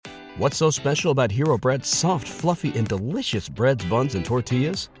What's so special about Hero Bread's soft, fluffy, and delicious breads, buns, and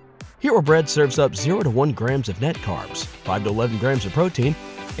tortillas? Hero Bread serves up 0 to 1 grams of net carbs, 5 to 11 grams of protein,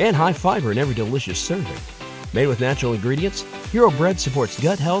 and high fiber in every delicious serving. Made with natural ingredients, Hero Bread supports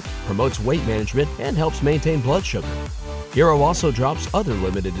gut health, promotes weight management, and helps maintain blood sugar. Hero also drops other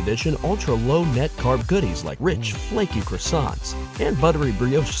limited edition ultra-low net carb goodies like rich, flaky croissants and buttery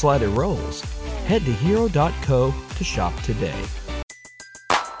brioche slider rolls. Head to hero.co to shop today.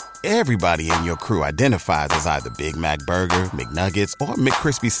 Everybody in your crew identifies as either Big Mac Burger, McNuggets, or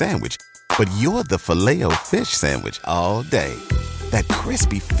McCrispy Sandwich. But you're the Filet-O-Fish Sandwich all day. That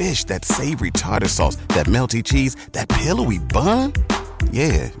crispy fish, that savory tartar sauce, that melty cheese, that pillowy bun.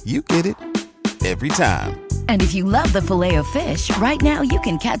 Yeah, you get it. Every time. And if you love the Filet-O-Fish, right now you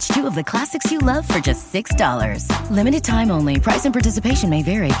can catch 2 of the classics you love for just $6. Limited time only. Price and participation may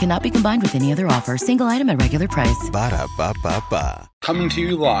vary. Cannot be combined with any other offer. Single item at regular price. Ba-da-ba-ba-ba. Coming to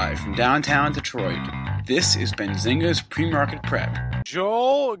you live from downtown Detroit, this is Benzinga's Pre-Market Prep.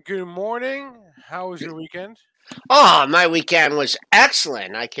 Joel, good morning. How was your weekend? Oh, my weekend was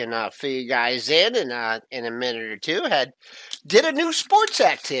excellent. I can fill you guys in a minute or two. Did a new sports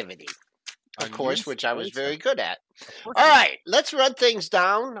activity, of course, which I was very good at. All right, let's run things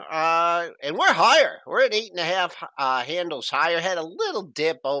down. And we're higher. We're at 8.5 handles higher. Had a little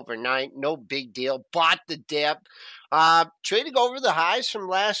dip overnight. No big deal. Bought the dip. Trading over the highs from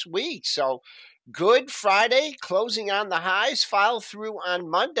last week. So good Friday, closing on the highs. File through on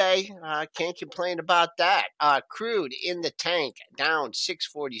Monday. Can't complain about that. Crude in the tank, down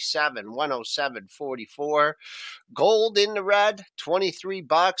 647, 107.44. Gold in the red,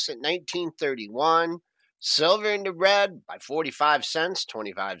 $23 at 19.31. Silver in the red by 45 cents,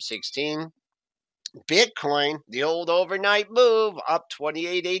 25.16. Bitcoin, the old overnight move, up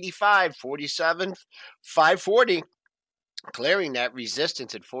 28.85, 47.540. Clearing that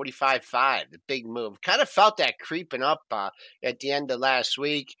resistance at 45.5, the big move. Kind of felt that creeping up at the end of last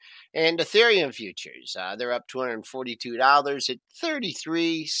week. And Ethereum futures, they're up $242 at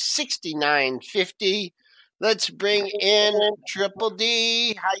 33.69.50. Let's bring in Triple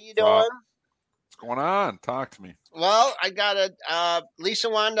D. How you doing? What's going on? Talk to me. Well, I got Lisa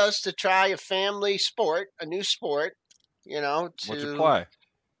wanted us to try a family sport, a new sport, What'd you play?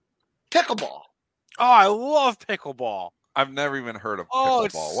 Pickleball. Oh, I love pickleball. I've never even heard of Oh, pickleball.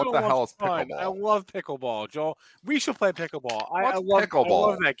 it's so What the hell is fun. pickleball? I love pickleball, Joel. We should play pickleball. What's I love pickleball?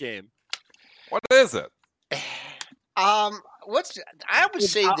 I love that game. What is it? I would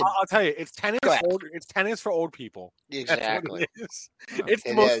say that I'll tell you, it's tennis. It's tennis for old people. Exactly. That's what it is. It's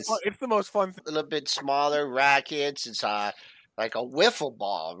the most. It's the most fun. A little bit smaller rackets. It's like a wiffle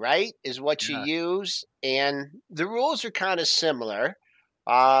ball, right? Is what you use, and the rules are kind of similar.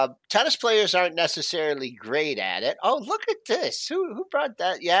 Tennis players aren't necessarily great at it. Oh, look at this! Who brought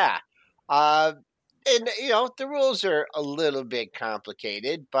that? Yeah, and the rules are a little bit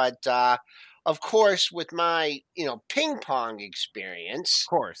complicated, but of course, with my ping pong experience,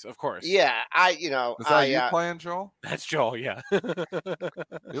 Of course. yeah, Is that you playing, Joel? That's Joel. Yeah. You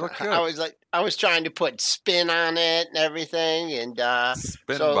look good. I was trying to put spin on it and everything, and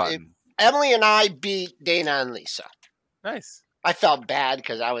Spin button. Emily and I beat Dana and Lisa. Nice. I felt bad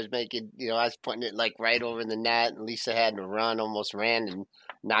because I was making, I was putting it like right over the net, and Lisa had to almost ran and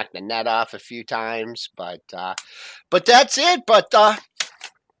knocked the net off a few times. But that's it. But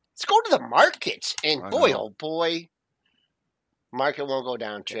let's go to the markets, and oh boy, market won't go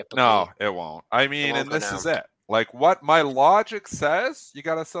down triple. No, it won't. I mean, and this is it. Like what my logic says, you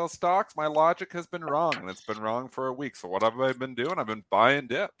got to sell stocks. My logic has been wrong, and it's been wrong for a week. So what have I been doing? I've been buying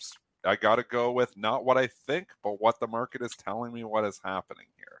dips. I got to go with not what I think, but what the market is telling me what is happening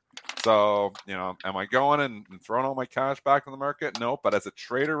here. So, am I going and throwing all my cash back in the market? No, but as a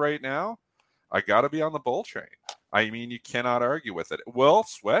trader right now, I got to be on the bull train. I mean, you cannot argue with it. It will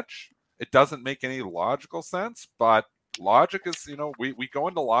switch. It doesn't make any logical sense, but logic is, we go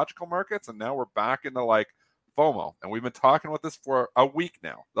into logical markets, and now we're back into like FOMO. And we've been talking about this for a week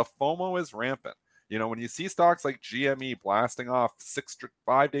now. The FOMO is rampant. When you see stocks like GME blasting off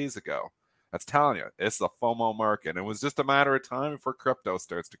 5 days ago, that's telling you it's the FOMO market. It was just a matter of time before crypto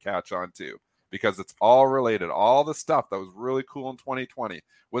starts to catch on too, because it's all related. All the stuff that was really cool in 2020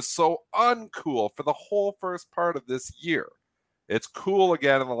 was so uncool for the whole first part of this year. It's cool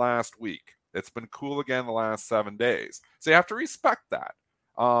again in the last week. It's been cool again in the last 7 days. So you have to respect that.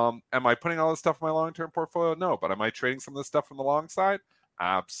 Am I putting all this stuff in my long-term portfolio? No, but am I trading some of this stuff from the long side?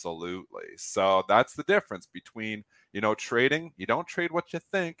 Absolutely. So that's the difference between, trading. You don't trade what you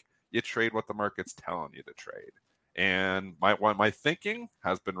think, you trade what the market's telling you to trade. And my thinking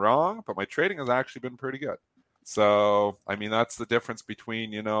has been wrong, but my trading has actually been pretty good. So, I mean, that's the difference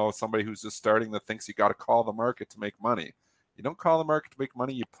between, somebody who's just starting that thinks you got to call the market to make money. You don't call the market to make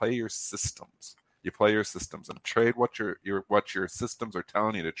money. You play your systems. You play your systems and trade what your systems are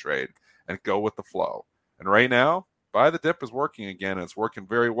telling you to trade and go with the flow. And right now, buy the dip is working again. And it's working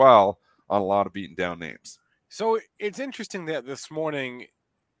very well on a lot of beaten down names. So it's interesting that this morning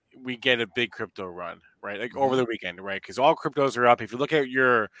we get a big crypto run, right? Like over the weekend, right? Because all cryptos are up. If you look at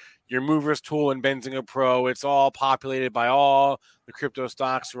your movers tool in Benzinga Pro, it's all populated by all the crypto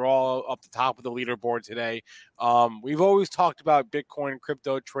stocks. Are all up the top of the leaderboard today. We've always talked about Bitcoin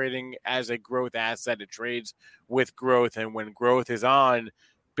crypto trading as a growth asset. It trades with growth, and when growth is on,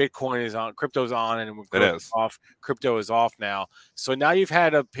 Bitcoin is on, crypto's on, and when growth is off, crypto is off now. So now you've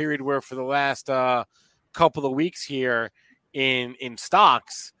had a period where for the last couple of weeks here in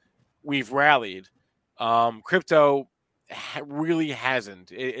stocks, we've rallied. Crypto really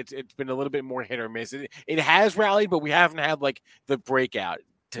hasn't. It's been a little bit more hit or miss. It has rallied, but we haven't had like the breakout.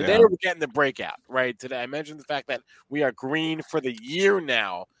 Today we're getting the breakout, right? Today I mentioned the fact that we are green for the year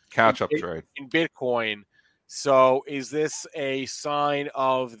now. Catch up trade in Bitcoin. So is this a sign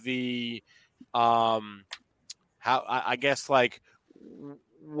of the how I guess like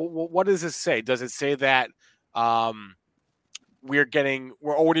what does this say? Does it say that we're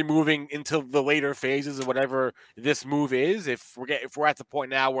already moving into the later phases of whatever this move is? If we're at the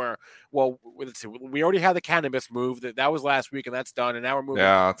point now where, well, let's see, we already had the cannabis move that was last week and that's done, and now we're moving.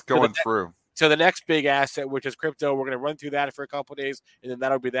 Yeah, it's going through. So the next big asset, which is crypto, we're going to run through that for a couple of days, and then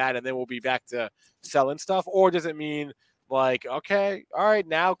that'll be that, and then we'll be back to selling stuff. Or does it mean like, okay, all right,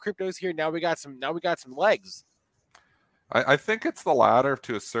 now crypto's here, now we got some legs? I think it's the latter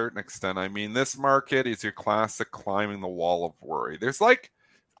to a certain extent. I mean, this market is your classic climbing the wall of worry. There's like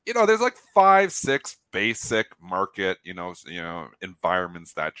 5-6 basic market,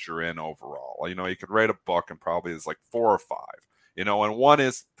 environments that you're in overall. You could write a book and probably there's like 4 or 5, and one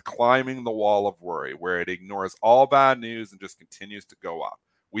is climbing the wall of worry, where it ignores all bad news and just continues to go up.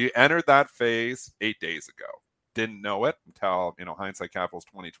 We entered that phase 8 days ago. Didn't know it until, hindsight capital's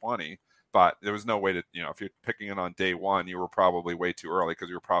 2020. But there was no way to, if you're picking it on day one, you were probably way too early because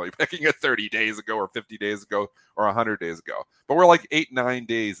you were probably picking it 30 days ago or 50 days ago or 100 days ago. But we're like 8-9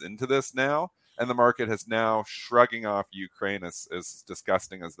 days into this now, and the market has now shrugging off Ukraine, as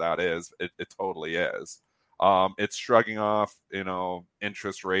disgusting as that is. It totally is. It's shrugging off,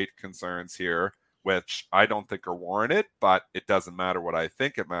 interest rate concerns here, which I don't think are warranted, but it doesn't matter what I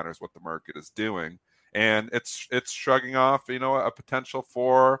think. It matters what the market is doing. And it's shrugging off, a potential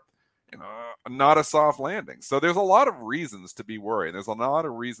for not a soft landing. So there's a lot of reasons to be worried. There's a lot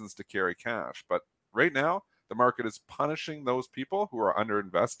of reasons to carry cash. But right now, the market is punishing those people who are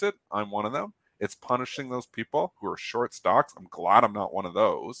underinvested. I'm one of them. It's punishing those people who are short stocks. I'm glad I'm not one of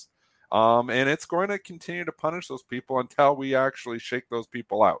those. And it's going to continue to punish those people until we actually shake those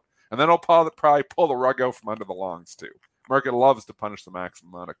people out. And then it'll probably pull the rug out from under the longs too. Market loves to punish the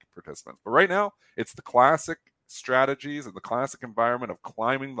maximum amount of participants. But right now, it's the classic strategies and the classic environment of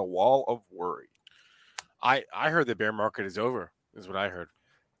climbing the wall of worry. I heard the bear market is over, is what I heard.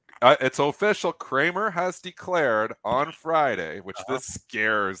 It's official. Cramer has declared on Friday, which this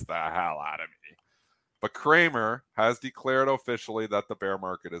scares the hell out of me. But Cramer has declared officially that the bear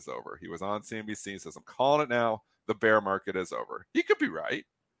market is over. He was on CNBC. He says, I'm calling it now. The bear market is over. He could be right.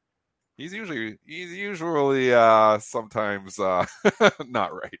 He's usually sometimes not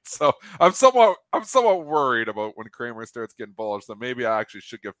right. So I'm somewhat worried about when Cramer starts getting bullish. So maybe I actually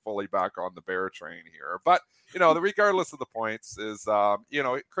should get fully back on the bear train here. But regardless of the points, is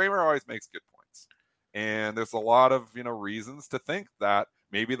Cramer always makes good points, and there's a lot of reasons to think that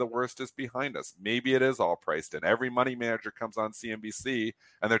maybe the worst is behind us. Maybe it is all priced in. Every money manager comes on CNBC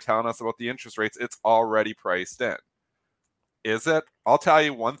and they're telling us about the interest rates. It's already priced in. Is it? I'll tell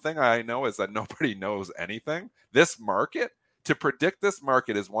you one thing I know is that nobody knows anything. This market, to predict this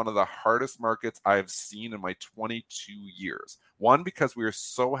market is one of the hardest markets I've seen in my 22 years. One, because we are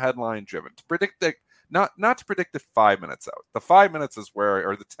so headline driven. To predict it, not to predict it 5 minutes out. The 5 minutes is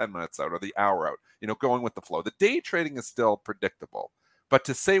or the 10 minutes out, or the hour out, going with the flow. The day trading is still predictable. But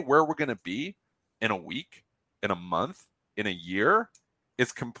to say where we're going to be in a week, in a month, in a year,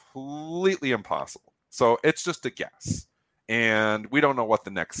 is completely impossible. So it's just a guess. And we don't know what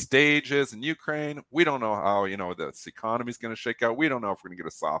the next stage is in Ukraine. We don't know how, this economy is going to shake out. We don't know if we're going to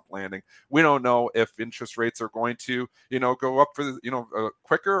get a soft landing. We don't know if interest rates are going to, go up for,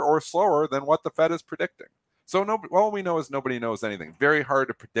 quicker or slower than what the Fed is predicting. So all we know is nobody knows anything. Very hard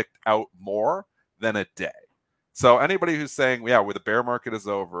to predict out more than a day. So anybody who's saying, yeah, the bear market is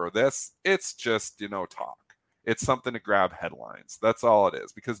over, it's just, talk. It's something to grab headlines. That's all it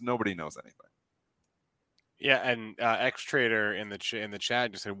is, because nobody knows anything. Yeah, and X Trader in the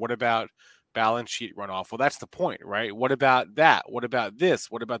chat just said, "What about balance sheet runoff?" Well, that's the point, right? What about that? What about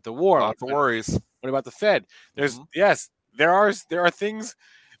this? What about the war? Lots of worries. What about the Fed? There's yes, there are things,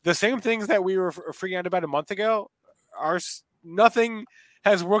 the same things that we were freaking out about a month ago. Nothing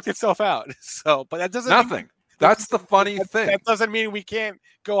has worked itself out. So, but that doesn't nothing. That's the funny thing. That doesn't mean we can't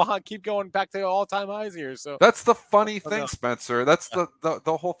keep going back to all-time highs here. So that's the funny thing, Spencer. That's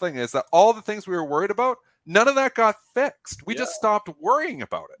the whole thing is that all the things we were worried about, none of that got fixed. We just stopped worrying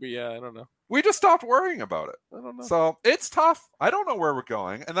about it. Yeah, I don't know. We just stopped worrying about it. I don't know. So it's tough. I don't know where we're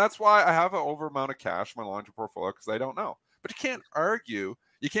going. And that's why I have an over amount of cash in my long-term portfolio, because I don't know. But you can't argue.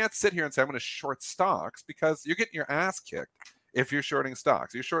 You can't sit here and say, I'm going to short stocks, because you're getting your ass kicked if you're shorting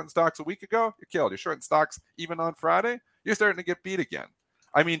stocks. You're shorting stocks a week ago, you're killed. You're shorting stocks even on Friday, you're starting to get beat again.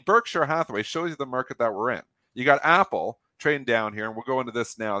 I mean, Berkshire Hathaway shows you the market that we're in. You got Apple trading down here, and we'll go into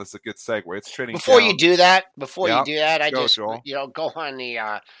this now. This is a good segue. It's trading before down. you do that, I just Joel. go on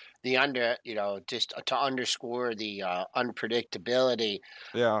the under, just to underscore the unpredictability.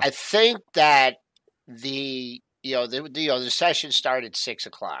 Yeah, I think that the session started at 6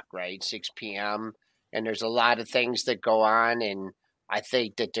 o'clock, right? 6 p.m. And there's a lot of things that go on, and I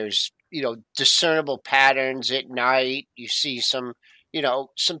think that there's discernible patterns at night. You see some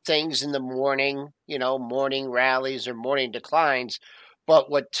things in the morning, morning rallies or morning declines. But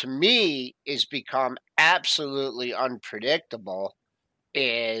what to me is become absolutely unpredictable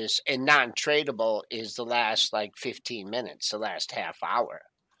and non-tradable is the last 15 minutes, the last half hour.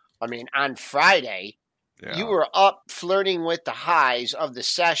 I mean, on Friday, you were up flirting with the highs of the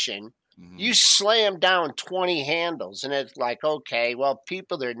session. Mm-hmm. You slammed down 20 handles, and it's like, okay, well,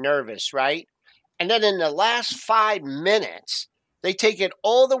 people are nervous, right? And then in the last 5 minutes, they take it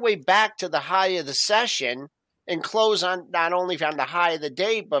all the way back to the high of the session and close on not only on the high of the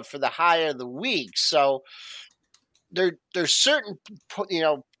day, but for the high of the week. So there's certain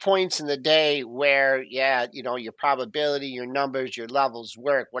points in the day where your probability, your numbers, your levels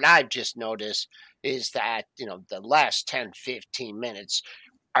work. What I've just noticed is that the last 10, 15 minutes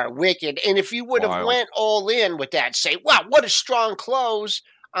are wicked. And if you would have went all in with that, say, wow, what a strong close.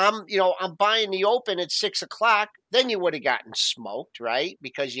 I'm buying the open at 6 o'clock. Then you would have gotten smoked, right?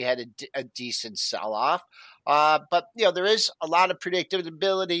 Because you had a decent sell-off. But there is a lot of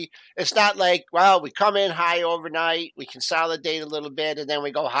predictability. It's not like, well, we come in high overnight, we consolidate a little bit, and then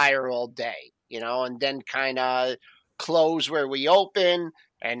we go higher all day, and then kind of close where we open,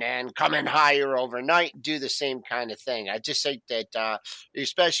 and then come in higher overnight, do the same kind of thing. I just think that,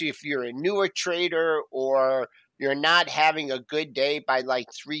 especially if you're a newer trader or you're not having a good day by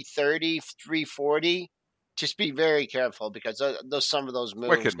 3:30, 3:40, just be very careful, because some of those moves,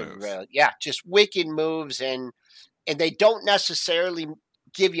 wicked moves. Just wicked moves, and they don't necessarily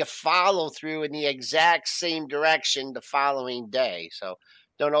give you follow through in the exact same direction the following day. So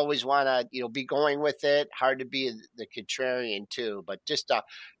don't always want to be going with it. Hard to be the contrarian too, but just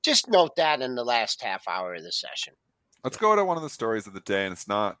note that in the last half hour of the session. Let's go to one of the stories of the day, and it's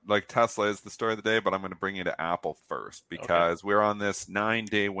not like Tesla is the story of the day, but I'm going to bring you to Apple first, because we're on this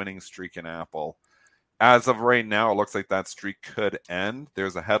 9-day winning streak in Apple. As of right now, it looks like that streak could end.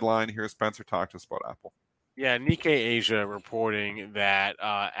 There's a headline here. Spencer, talk to us about Apple. Yeah, Nikkei Asia reporting that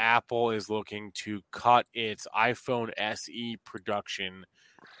Apple is looking to cut its iPhone SE production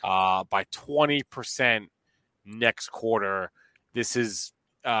by 20% next quarter. This is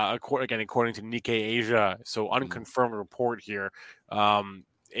according to Nikkei Asia, so unconfirmed report here, a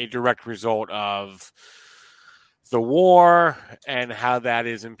direct result of the war and how that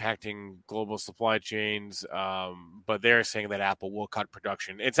is impacting global supply chains. But they're saying that Apple will cut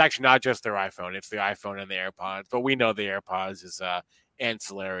production. It's actually not just their iPhone; it's the iPhone and the AirPods. But we know the AirPods is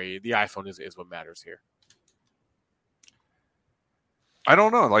ancillary. The iPhone is what matters here. I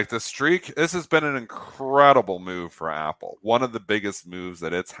don't know. Like the streak, this has been an incredible move for Apple. One of the biggest moves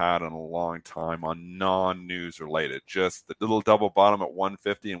that it's had in a long time on non-news related. Just the little double bottom at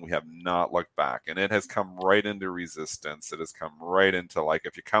 150, and we have not looked back. And it has come right into resistance. It has come right into,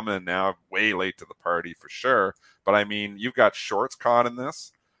 if you come in now, way late to the party for sure. But I mean, you've got shorts caught in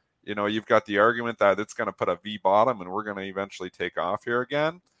this. You've got the argument that it's going to put a V bottom and we're going to eventually take off here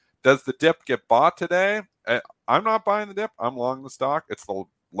again. Does the dip get bought today? I'm not buying the dip. I'm long the stock. It's the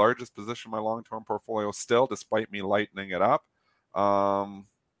largest position in my long-term portfolio still, despite me lightening it up. I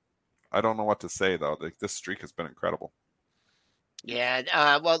don't know what to say, though. This streak has been incredible. Yeah,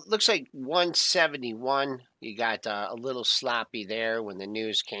 well, it looks like 171. You got a little sloppy there when the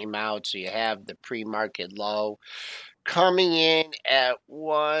news came out, so you have the pre-market low coming in at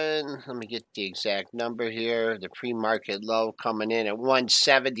let me get the exact number here. The pre-market low coming in at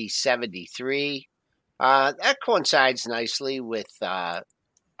 170.73. That coincides nicely with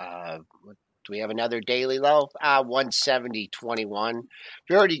do we have another daily low? 170.21.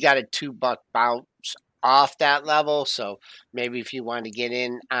 You already got a $2 bounce off that level, so maybe if you want to get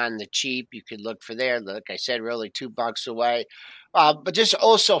in on the cheap, you could look for there. Like I said, really $2 away. But just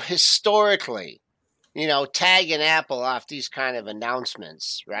also historically, tagging Apple off these kind of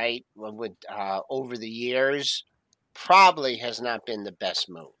announcements, right? With over the years, probably has not been the best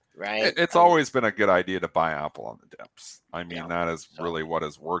move. Right. It's always been a good idea to buy Apple on the dips. I mean, that is really what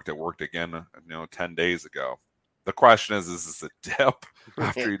has worked. It worked again, 10 days ago. The question is this a dip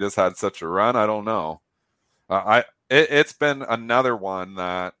after you just had such a run? I don't know. It's been another one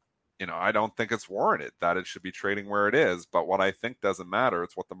that, I don't think it's warranted that it should be trading where it is. But what I think doesn't matter.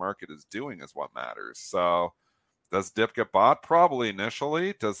 It's what the market is doing is what matters. So does dip get bought? Probably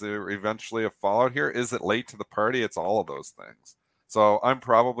initially. Does it eventually have fallout here? Is it late to the party? It's all of those things. So I'm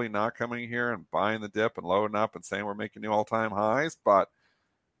probably not coming here and buying the dip and loading up and saying we're making new all-time highs, but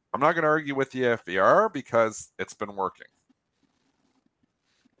I'm not going to argue with you if you are because it's been working.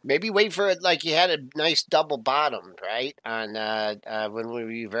 Maybe wait for it like you had a nice double bottom, right? On when we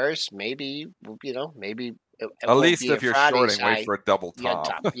reverse, maybe maybe. At least if you're shorting, wait for a double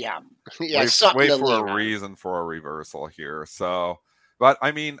top. Yeah. wait for a reason for a reversal here. So. But,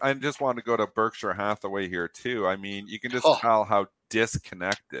 I mean, I just wanted to go to Berkshire Hathaway here, too. I mean, you can just tell how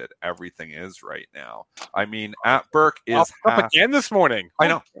disconnected everything is right now. I mean, Burke is up again this morning. I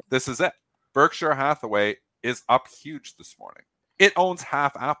know. This is it. Berkshire Hathaway is up huge this morning. It owns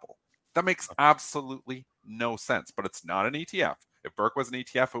half Apple. That makes absolutely no sense, but it's not an ETF. If Burke was an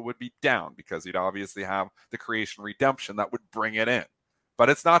ETF, it would be down because you'd obviously have the creation redemption that would bring it in. But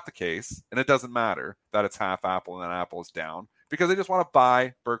it's not the case, and it doesn't matter that it's half Apple and then Apple is down. Because they just want to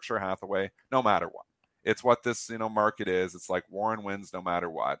buy Berkshire Hathaway no matter what. It's what this market is. It's like Warren wins no matter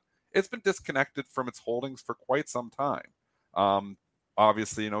what. It's been disconnected from its holdings for quite some time.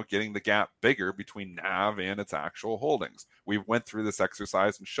 Obviously, getting the gap bigger between NAV and its actual holdings. We went through this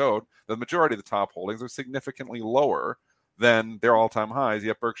exercise and showed that the majority of the top holdings are significantly lower than their all-time highs,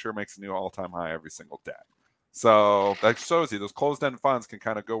 yet Berkshire makes a new all-time high every single day. So that shows you those closed-end funds can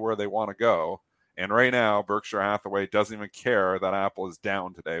kind of go where they want to go. And right now, Berkshire Hathaway doesn't even care that Apple is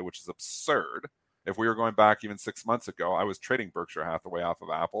down today, which is absurd. If we were going back even 6 months ago, I was trading Berkshire Hathaway off of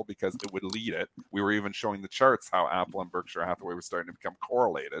Apple because it would lead it. We were even showing the charts how Apple and Berkshire Hathaway were starting to become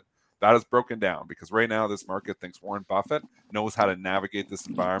correlated. That is broken down because right now this market thinks Warren Buffett knows how to navigate this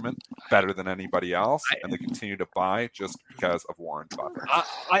environment better than anybody else, and they continue to buy just because of Warren Buffett.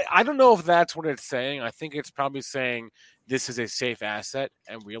 I don't know if that's what it's saying. I think it's probably saying this is a safe asset,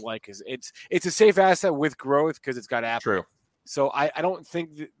 and we like it's a safe asset with growth because it's got Apple. True. So I don't think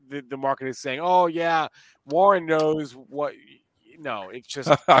the market is saying, oh yeah, Warren knows what. No, it's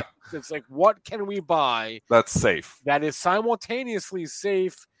just it's like, what can we buy that's safe, that is simultaneously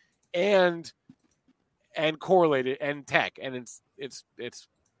safe and correlated and tech, and it's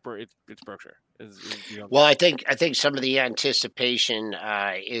Berkshire. Well, I think some of the anticipation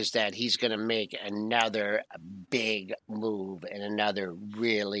is that he's going to make another big move and another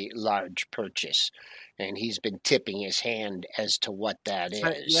really large purchase, and he's been tipping his hand as to what that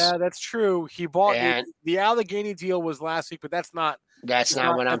is. Yeah, that's true. He bought the Allegheny deal was last week, but that's not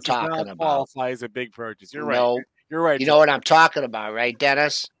what I'm talking about. Qualify as a big purchase. You're right. No, you're right. You know what I'm talking about, right,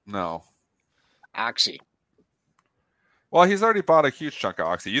 Dennis? No. Oxy. Well, he's already bought a huge chunk of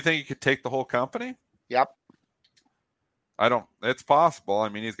Oxy. You think he could take the whole company? Yep. It's possible. I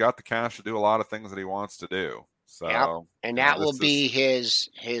mean, he's got the cash to do a lot of things that he wants to do. So, yep. And that will be his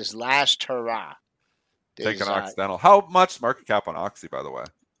last hurrah. Taking Occidental. How much market cap on Oxy, by the way?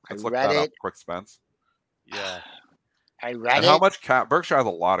 Let's look that up quick, Spence. Yeah. I read and it. How much cash? Berkshire has a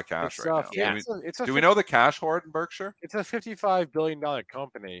lot of cash right now. Yeah. Do we know the cash hoard in Berkshire? It's a $55 billion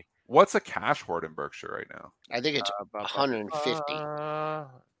company. What's a cash hoard in Berkshire right now? I think it's 150. I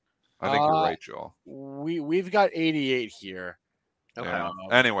think you're right, Joel. We've got 88 here. Okay. Yeah.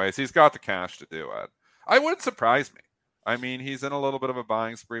 Anyways, he's got the cash to do it. I wouldn't surprise me. I mean, he's in a little bit of a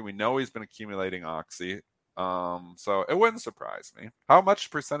buying spree. We know he's been accumulating Oxy. So it wouldn't surprise me. How much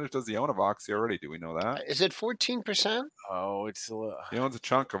percentage does he own of Oxy already? Do we know that? Is it 14%? Oh, it's a little. He owns a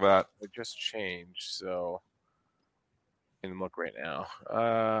chunk of that. It just changed, so. And look right now.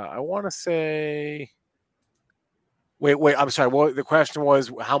 I want to say. Wait. I'm sorry. Well, the question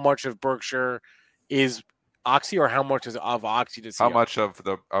was how much of Berkshire is Oxy, or how much is of Oxy does he own? How much of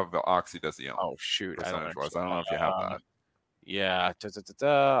the Oxy does he own? Oh shoot! I don't know if you have that. Yeah.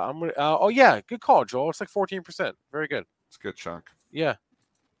 I'm gonna. Oh yeah, good call, Joel. It's like 14%. Very good. It's a good chunk. Yeah.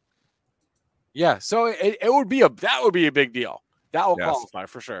 Yeah. So it would be that would be a big deal. That will qualify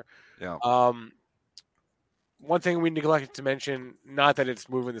for sure. Yeah. one thing we neglected to mention, not that it's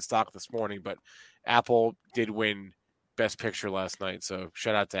moving the stock this morning, but Apple did win Best Picture last night. So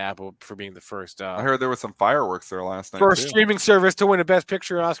shout out to Apple for being the first. I heard there was some fireworks there last night. First streaming service to win a Best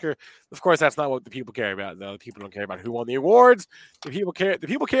Picture Oscar. Of course, that's not what the people care about, though. The people don't care about who won the awards. The people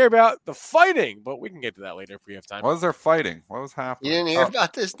care about the fighting. But we can get to that later if we have time. What was there fighting? What was happening? You didn't hear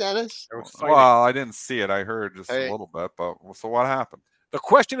about this, Dennis? Well, I didn't see it. I heard just a little bit. But so what happened? The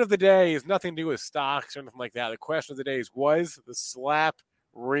question of the day is nothing to do with stocks or anything like that. The question of the day is, was the slap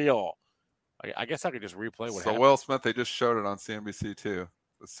real? I guess I could just replay what happened. Will Smith, they just showed it on CNBC too.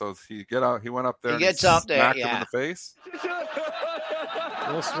 So he went up there. He gets up there, smacked him in the face.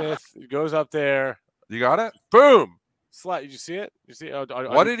 Will Smith goes up there. You got it? Boom! Slap. Did you see it? You see?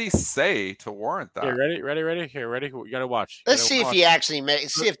 What did he say to warrant that? Here, ready? Here, ready? You gotta watch. Let's see if he actually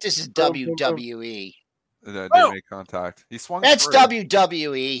see if this is WWE. They made contact. He swung. That's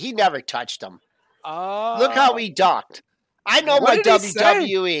WWE. He never touched him. Look how he ducked. I know my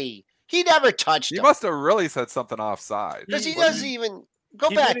WWE. He never touched him. He must have really said something offside. Because he doesn't even go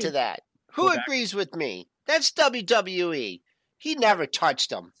back to that. Who agrees with me? That's WWE. He never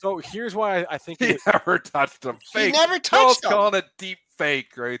touched him. So here's why I think he never touched him. Fake. He never touched him. Calling it deep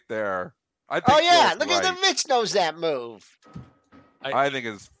fake right there. Look at the Mitch knows that move. I think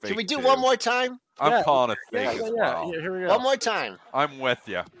it's fake. Can we do one more time? I'm calling it fake as well. Yeah, here we go. One more time. I'm with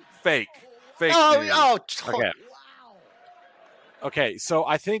you. Fake. Fake. Okay. So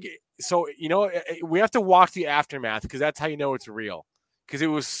I think. So, we have to watch the aftermath because that's how you know it's real. Because it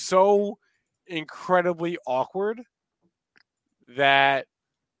was so incredibly awkward that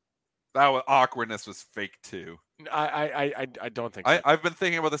awkwardness was fake too. I don't think so. I've been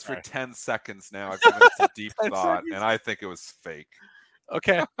thinking about this for 10 seconds now. I've given it some deep thought, and I think it was fake.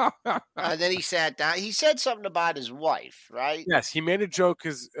 Okay. Then he sat down. He said something about his wife, right? Yes, he made a joke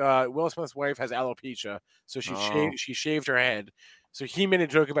because Will Smith's wife has alopecia, so she shaved her head. So he made a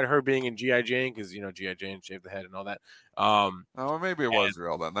joke about her being in G.I. Jane because, G.I. Jane shaved the head and all that. Maybe it was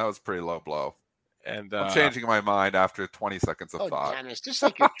real then. That was pretty low blow. And I'm changing my mind after 20 seconds of thought. Dennis, just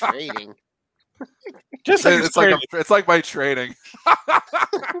like you're trading. It's like my trading.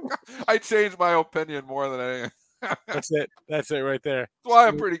 I change my opinion more than anything. That's it right there. That's why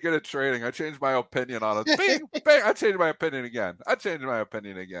I'm pretty good at trading. I changed my opinion on it. Bing, bing. I changed my opinion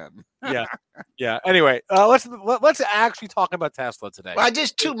again. Yeah. Anyway, let's actually talk about Tesla today. Well,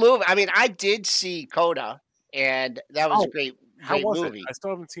 just two movies. I mean, I did see Coda, and that was a great movie. It? I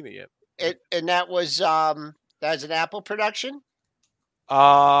still haven't seen it yet. And that was an Apple production.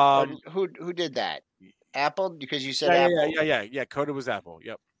 Who did that? Apple, because you said Apple. Yeah. Coda was Apple.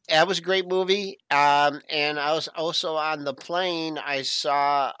 Yep. That was a great movie. And I was also on the plane. I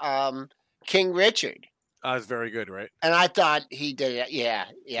saw King Richard. That was very good, right? And I thought he did it. Yeah.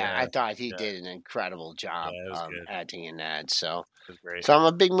 I thought he did an incredible job acting in that. So, so I'm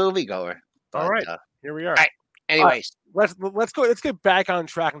a big moviegoer. All right, here we are. All right. Anyways, let's go. Let's get back on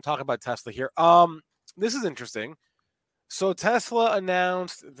track and talk about Tesla here. This is interesting. So Tesla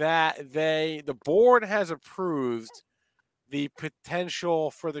announced that the board has approved the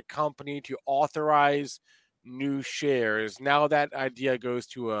potential for the company to authorize new shares. Now that idea goes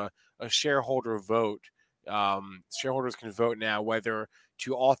to a shareholder vote. Shareholders can vote now whether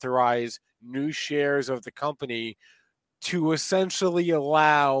to authorize new shares of the company to essentially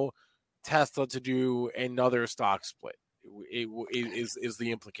allow Tesla to do another stock split. Is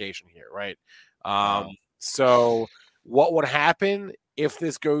the implication here, right? So what would happen if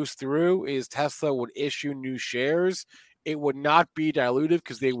this goes through is Tesla would issue new shares. It would not be dilutive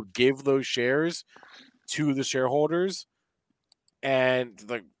because they would give those shares to the shareholders and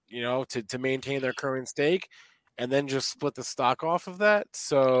to maintain their current stake and then just split the stock off of that.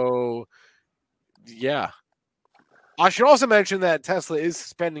 So yeah. I should also mention that Tesla is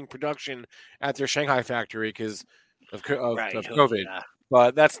suspending production at their Shanghai factory because of COVID. Yeah.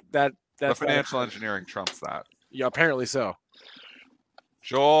 But that's the financial engineering trumps that. Yeah, apparently so.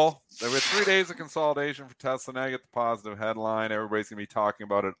 Joel, there were 3 days of consolidation for Tesla. Now you get the positive headline. Everybody's going to be talking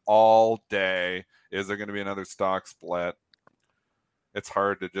about it all day. Is there going to be another stock split? It's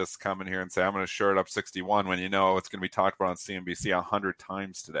hard to just come in here and say, I'm going to short up 61 when it's going to be talked about on CNBC 100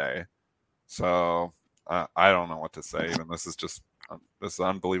 times today. So I don't know what to say. Even this is an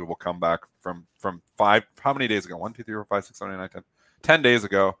unbelievable comeback from 5. How many days ago? 1, 2, 3, 4, 5, 6, 7, 8, 9, 10. 10 days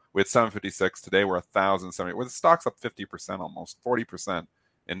ago, we had 756. Today, we're 1,070. Where the stock's up 50%, almost 40%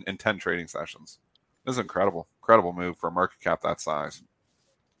 in 10 trading sessions. This is incredible. Incredible move for a market cap that size.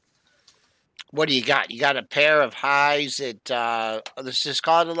 What do you got? You got a pair of highs at, let's just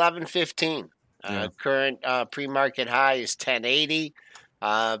call it 11.15. Current pre-market high is 10.80.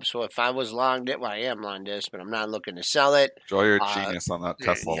 So if I was long this, well, I am long this, but I'm not looking to sell it. Joe, you're a genius on that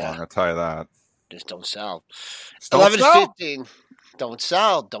Tesla long. I'll tell you that. Just don't sell. Just don't 11:15. Don't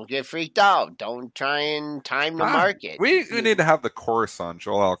sell. Don't get freaked out. Don't try and time the market. We need to have the course on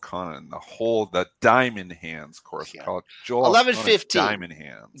Joel Elconin, the diamond hands course. Yeah. Call it Joel 11:15. Diamond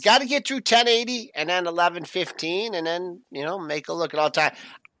hands. Got to get through 1080 and then 11:15 and then, make a look at all time.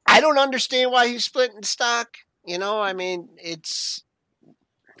 I don't understand why he's splitting stock. I mean, it's,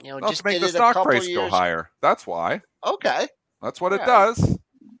 just to make the stock price go higher. That's why. Okay. That's what it does.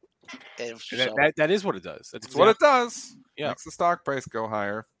 That is what it does. That's what it does. Yeah. Makes the stock price go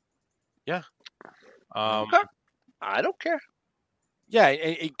higher. Yeah. Okay. I don't care. Yeah,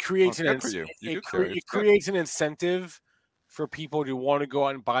 it creates it creates an incentive for people to want to go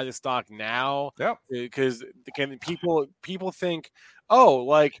out and buy the stock now. Yep. Because people think,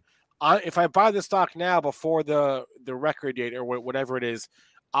 if I buy the stock now before the record date or whatever it is,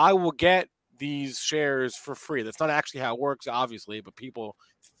 I will get these shares for free. That's not actually how it works, obviously, but people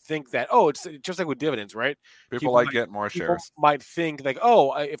think that, it's just like with dividends, right? People like getting more shares. Might think like,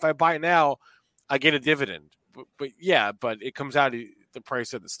 if I buy now, I get a dividend. But it comes out of the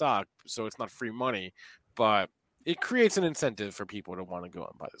price of the stock, so it's not free money. But it creates an incentive for people to want to go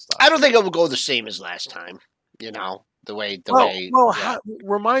and buy the stock. I don't think it will go the same as last time.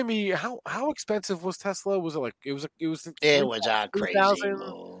 Remind me, how expensive was Tesla? Was it like it was a crazy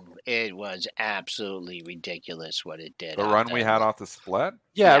move. It was absolutely ridiculous what it did. The run we had off the split?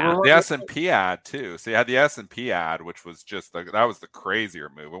 Yeah. The S&P ad too. So you had the S&P ad, which was just that was the crazier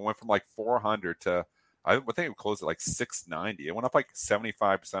move. It went from like 400 to I think it closed at like 690. It went up like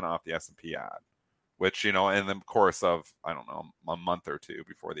 75% off the S&P ad, which, in the course of, I don't know, a month or two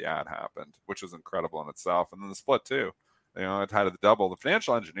before the ad happened, which was incredible in itself. And then the split too. It had to double the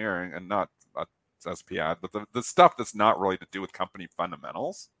financial engineering and not S&P ad, but the stuff that's not really to do with company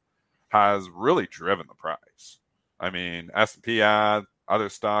fundamentals has really driven the price. I mean, S&P ad, other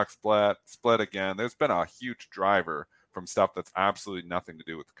stocks split again. There's been a huge driver from stuff that's absolutely nothing to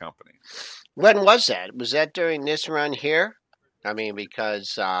do with the company. When was that? Was that during this run here? I mean,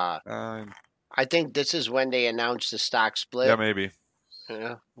 because I think this is when they announced the stock split. Yeah, maybe.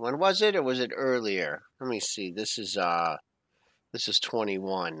 Yeah. When was it, or was it earlier? Let me see. This is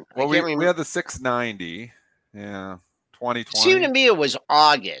 21. Well, we had the 690. Yeah, 2020. It seemed to me it was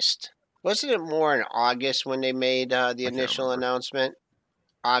August. Wasn't it more in August when they made the initial announcement?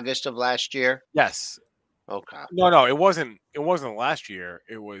 August of last year? Yes. Okay. No, it wasn't. It wasn't last year.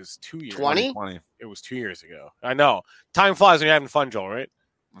 It was 2 years. 2020. It was 2 years ago. I know. Time flies when you're having fun, Joel. Right?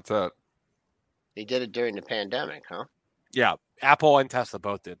 That's it. They did it during the pandemic, huh? Yeah, Apple and Tesla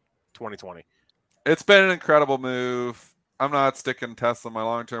both did. 2020. It's been an incredible move. I'm not sticking Tesla in my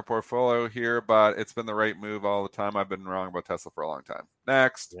long-term portfolio here, but it's been the right move all the time. I've been wrong about Tesla for a long time.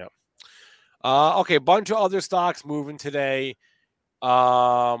 Next. Yep. Okay, a bunch of other stocks moving today.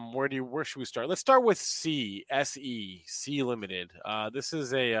 Where should we start? Let's start with Sea Limited. This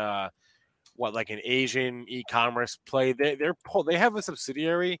is an Asian e-commerce play. They have a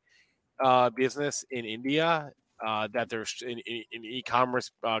subsidiary business in India that there's an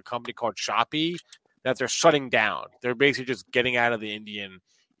e-commerce company called Shopee that they're shutting down. They're basically just getting out of the Indian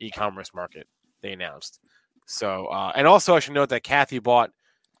e-commerce market. They announced. So, and also I should note that Kathy bought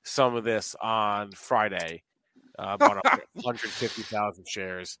some of this on Friday. Bought 150,000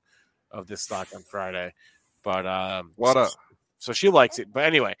 shares of this stock on Friday. But so she likes it. But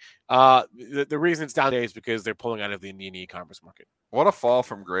anyway, the reason it's down today is because they're pulling out of the Indian e-commerce market. What a fall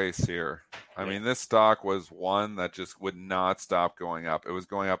from grace here. I mean, this stock was one that just would not stop going up. It was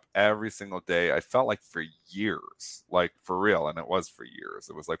going up every single day. I felt like for years, like for real. And it was for years.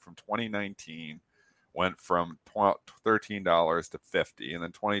 It was like from 2019, went from $13 to $50. And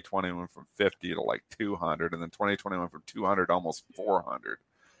then 2020 went from 50 to like 200. And then 2020 went from 200 to almost 400.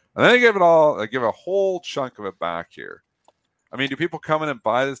 And then they give a whole chunk of it back here. I mean, do people come in and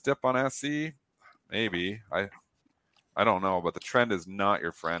buy this dip on SC? Maybe. I don't know, but the trend is not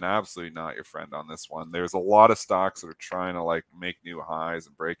your friend. Absolutely not your friend on this one. There's a lot of stocks that are trying to make new highs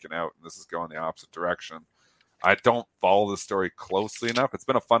and breaking out, and this is going the opposite direction. I don't follow the story closely enough. It's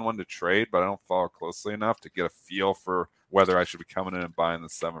been a fun one to trade, but I don't follow closely enough to get a feel for whether I should be coming in and buying the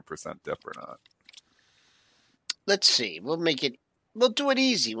 7% dip or not. Let's see. We'll do it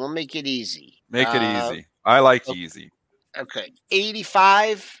easy. We'll make it easy. Make it easy. I like easy. Okay,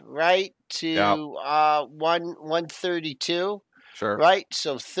 85, right, to 132. Sure. Right,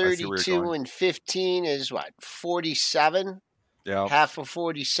 so 32 and 15 is what, 47? Yeah. Half of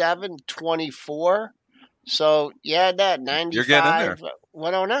 47, 24. So, yeah, that 95. You're getting in there.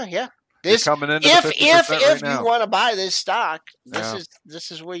 109, yeah. This coming into if you want to buy this stock,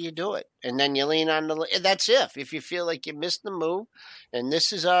 this is where you do it, and then you lean on the. That's if you feel like you missed the move, and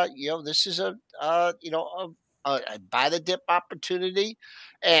this is a buy the dip opportunity,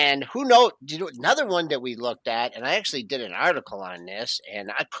 and who knows? Another one that we looked at, and I actually did an article on this,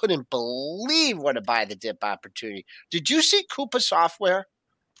 and I couldn't believe what a buy the dip opportunity. Did you see Coupa Software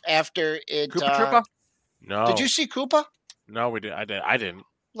after it? Coupa? No. Did you see Coupa? No, we did. I didn't.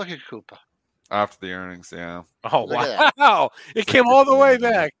 Look at Coupa. After the earnings, yeah. Oh, wow. It came all the way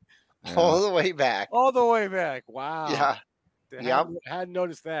back. Yeah. All the way back. All the way back. Wow. Yeah. Hadn't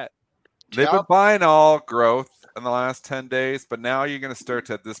noticed that. They've been buying all growth in the last 10 days, but now you're going to start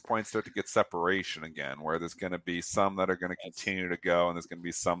to, at this point, start to get separation again, where there's going to be some that are going to continue to go, and there's going to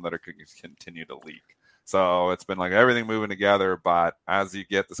be some that are going to continue to leak. So it's been like everything moving together, but as you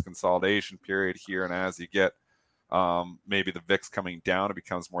get this consolidation period here, and as you get maybe the VIX coming down, it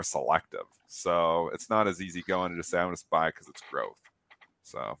becomes more selective. So it's not as easy going to just say, I'm going to buy because it's growth.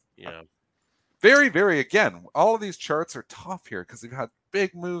 So yeah, very, very, again, all of these charts are tough here because they've had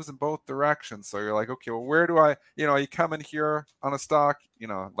big moves in both directions. So you're like, okay, well, where do I, you come in here on a stock,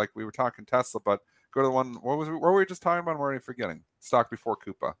 like we were talking Tesla, but go to the one, what were we just talking about? I'm already forgetting. Stock before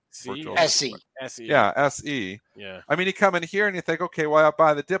Coupa. SE. Yeah, SE. Yeah. I mean, you come in here and you think, okay, well, I'll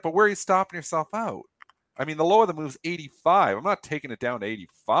buy the dip, but where are you stopping yourself out? I mean, the low of the move's 85. I'm not taking it down to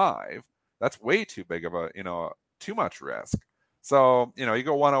 85. That's way too big of a, too much risk. So, you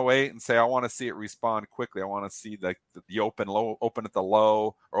go 108 and say, I want to see it respond quickly. I want to see the open at the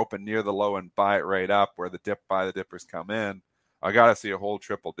low or open near the low and buy it right up where buy the dippers come in. I got to see a whole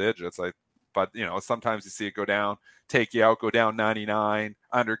triple digits. But sometimes you see it go down, take you out, go down 99,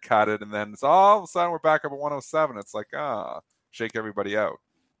 undercut it. And then it's all of a sudden we're back up at 107. It's like, shake everybody out.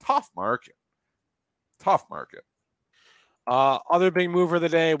 Tough market. Other big mover of the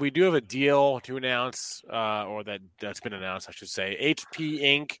day, we do have a deal to announce, or that's been announced, I should say. HP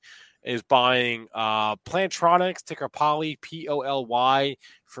Inc. is buying Plantronics, ticker Poly, POLY,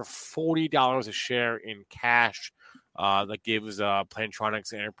 for $40 a share in cash. That gives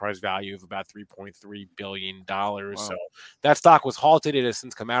Plantronics an enterprise value of about $3.3 billion. Wow. So that stock was halted. It has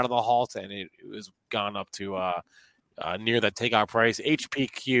since come out of the halt, and it was gone up to near that takeout price.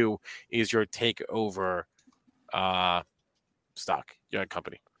 HPQ is your takeover stock, your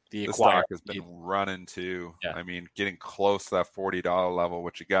company. The stock has been running too. Yeah. I mean, getting close to that $40 level,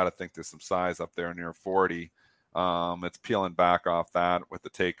 which you got to think there's some size up there near 40. It's peeling back off that with the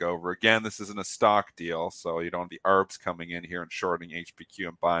takeover. Again, this isn't a stock deal, so you don't have the ARBs coming in here and shorting HPQ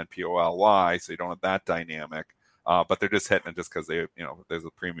and buying POLY, so you don't have that dynamic. But they're just hitting it just because they, there's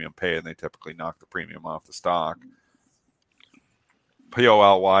a premium pay, and they typically knock the premium off the stock.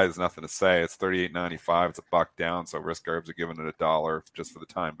 POLY is nothing to say. It's $38.95. It's a buck down, so risk ARBs are giving it $1 just for the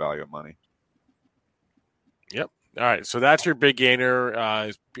time value of money. Yep. All right, so that's your big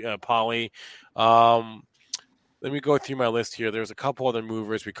gainer, Poly. Let me go through my list here. There's a couple other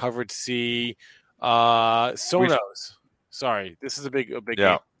movers. We covered Sonos. Sorry, this is a big game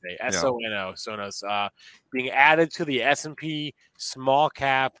today. SONO, Sonos, being added to the S&P Small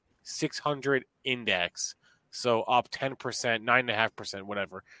Cap 600 Index. So up 10%, 9.5%,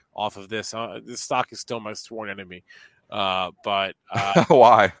 whatever, off of this. This stock is still my sworn enemy. But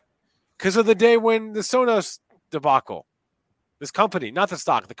why? Because of the day when the Sonos debacle. This company, not the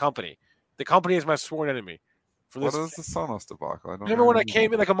stock, the company. The company is my sworn enemy. What is the Sonos debacle? Remember when I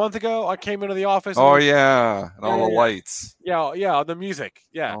came in like a month ago? I came into the office. Oh, yeah. And all the lights. Yeah, the music.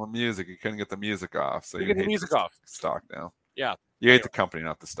 Yeah. All the music. You couldn't get the music off. So you get the music off. Stock now. Yeah. You hate the company,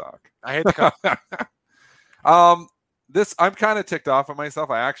 not the stock. I hate the company. I'm kind of ticked off of myself.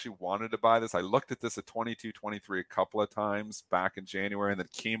 I actually wanted to buy this. I looked at this at 22.23 a couple of times back in January and then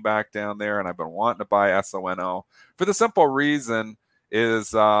came back down there, and I've been wanting to buy SONO for the simple reason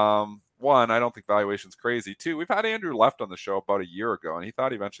is one, I don't think valuation's crazy. Two, we've had Andrew Left on the show about a year ago, and he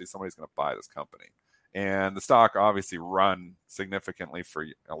thought eventually somebody's going to buy this company. And the stock obviously run significantly for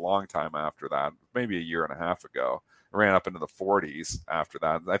a long time after that, maybe a year and a half ago. It ran up into the 40s after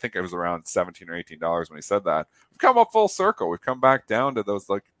that. I think it was around $17 or $18 when he said that. We've come up full circle. We've come back down to those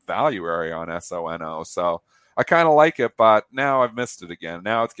like value area on SONO. So I kind of like it, but now I've missed it again.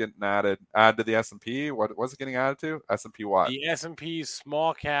 Now it's getting added to the S&P. What was it getting added to? S&P what? The S&P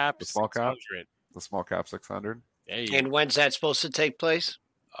Small Cap 600. The Small Cap 600. And when's that supposed to take place?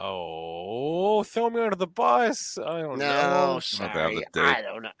 Oh, throw me under the bus. I don't know. No, sorry. I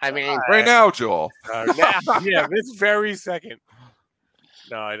don't know. I mean, right now, Joel. Yeah, this very second.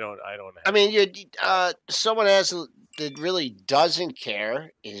 No, I don't. I mean, someone that really doesn't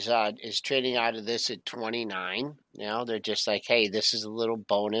care is trading out of this at 29. You know, they're just like, hey, this is a little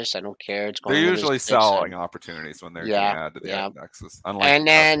bonus. I don't care. It's going. They're usually selling opportunities when they're getting added to the indexes. And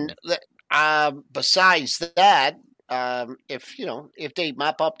then, besides that, if they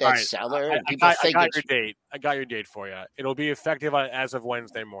mop up that seller, I got your date for you. It'll be effective as of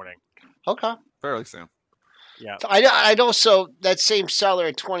Wednesday morning. Okay, fairly soon. Yeah, I also that same seller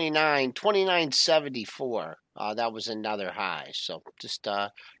at 29.74. That was another high. So just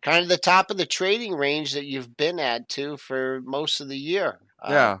kind of the top of the trading range that you've been at too for most of the year.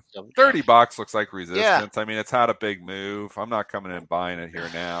 So $30 looks like resistance. Yeah. I mean, it's had a big move. I'm not coming in and buying it here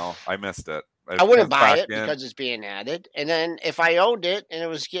now. I missed it. I wouldn't buy it because it's being added. And then if I owned it and it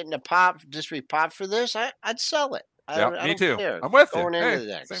was getting a pop for this, I'd sell it. Me too. I'm with you.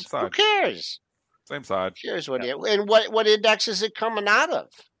 Same side. Who cares? Same side. Here's what what index is it coming out of?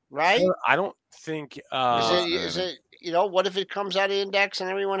 Right? I don't think. Is it? What if it comes out of index and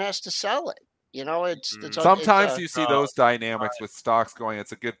everyone has to sell it? Sometimes you see those dynamics with stocks going.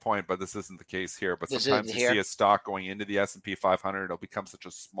 It's a good point, but this isn't the case here. But sometimes you see a stock going into the S&P 500. It'll become such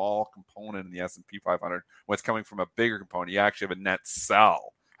a small component in the S&P 500 when it's coming from a bigger component. You actually have a net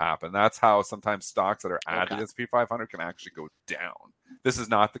sell happen. That's how sometimes stocks that are added to the S&P 500 can actually go down. This is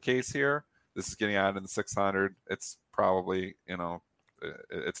not the case here. This is getting added in the 600. It's probably,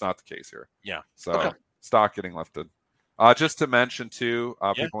 it's not the case here. Yeah. So stock getting lifted. Just to mention too,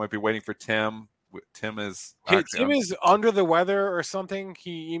 people might be waiting for Tim. Tim is under the weather or something.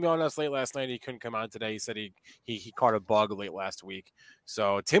 He emailed us late last night. He couldn't come on today. He said he caught a bug late last week.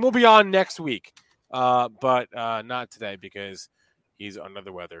 So Tim will be on next week, but not today because he's under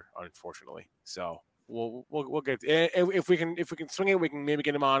the weather, unfortunately. So we'll get if we can swing it, we can maybe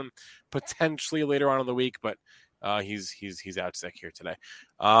get him on potentially later on in the week, but he's out sick here today.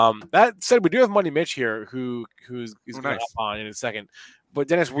 That said, we do have Money Mitch here who's going to hop on in a second. But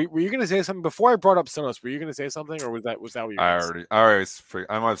Dennis, were you going to say something before I brought up Sonos? Were you going to say something, or was that what you? I always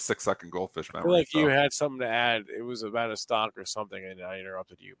I'm on 6-second goldfish memory. I feel like you had something to add. It was about a stock or something, and I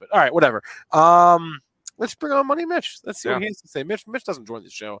interrupted you. But all right, whatever. Let's bring on Money Mitch. Let's see what he has to say. Mitch doesn't join the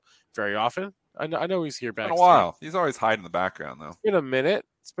show very often. I know he's here back. It's been a while. He's always hiding in the background, though. It's been a minute.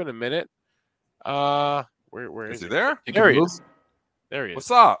 Where is he? There? There he is. There he is.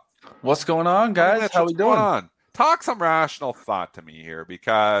 What's up? What's going on, guys? How we doing? Talk some rational thought to me here,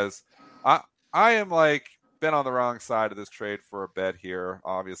 because I am been on the wrong side of this trade for a bit here,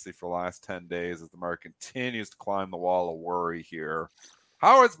 obviously for the last 10 days as the market continues to climb the wall of worry here.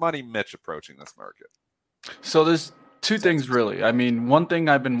 How is Money Mitch approaching this market? So there's two things, really. I mean, one thing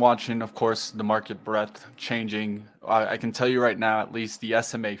I've been watching, of course, the market breadth changing. I can tell you right now, at least the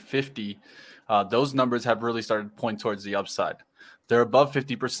SMA 50, those numbers have really started to point towards the upside. They're above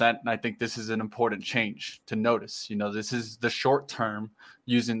 50%, and I think this is an important change to notice. This is the short term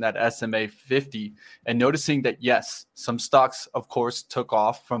using that SMA 50 and noticing that, yes, some stocks, of course, took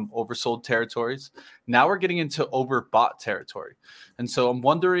off from oversold territories. Now we're getting into overbought territory. And so I'm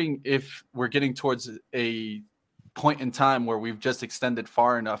wondering if we're getting towards a point in time where we've just extended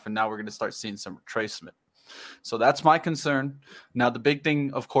far enough and now we're going to start seeing some retracement. So that's my concern. Now, the big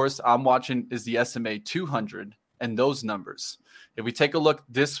thing, of course, I'm watching is the SMA 200 and those numbers. If we take a look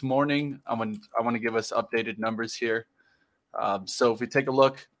this morning, I want to give us updated numbers here. So if we take a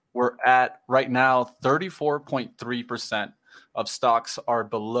look, we're at right now 34.3% of stocks are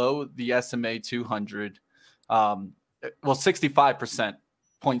below the SMA 200.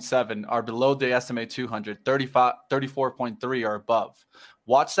 65.7% are below the SMA 200. 34.3 are above.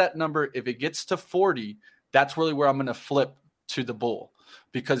 Watch that number. If it gets to 40, that's really where I'm going to flip to the bull,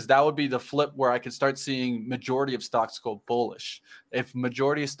 because that would be the flip where I could start seeing majority of stocks go bullish. If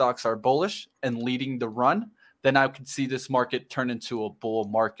majority of stocks are bullish and leading the run, then I could see this market turn into a bull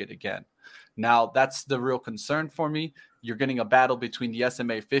market again. Now, that's the real concern for me. You're getting a battle between the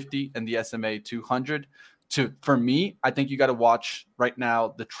SMA 50 and the SMA 200. For me, I think you got to watch right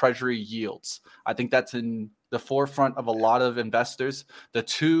now the treasury yields. I think that's in the forefront of a lot of investors. The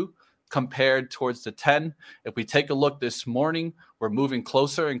 2 compared towards the 10. If we take a look this morning, we're moving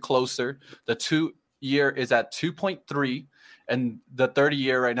closer and closer. The 2-year is at 2.3, and the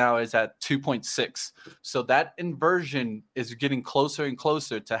 30-year right now is at 2.6. So that inversion is getting closer and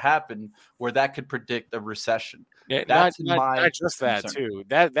closer to happen, where that could predict a recession. Yeah, not just that concern. Too.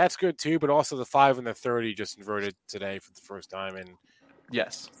 That's good too, but also the 5 and the 30 just inverted today for the first time in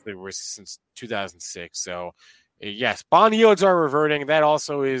since 2006. So yes, bond yields are reverting. That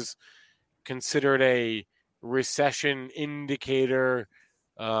also is considered a recession indicator.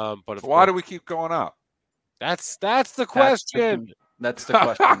 But why do we keep going up? That's the question. That's the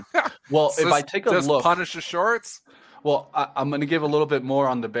question. Well, if I take a look, punish the shorts. Well, I'm going to give a little bit more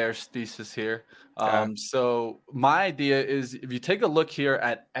on the bearish thesis here. Okay. So my idea is if you take a look here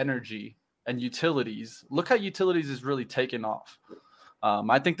at energy and utilities, look how utilities is really taking off.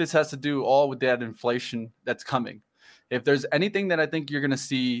 I think this has to do all with that inflation that's coming. If there's anything that I think you're going to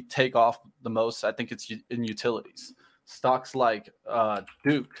see take off the most, I think it's in utilities. Stocks like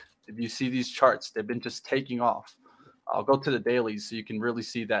Duke, if you see these charts, they've been just taking off. I'll go to the dailies so you can really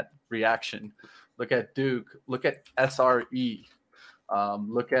see that reaction. Look at Duke. Look at SRE.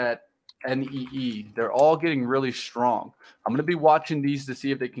 Look at NEE. They're all getting really strong. I'm going to be watching these to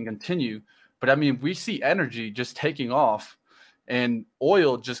see if they can continue. But, I mean, we see energy just taking off and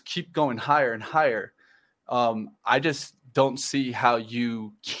oil just keep going higher and higher. I just don't see how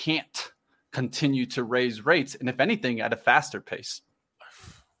you can't continue to raise rates, and if anything, at a faster pace.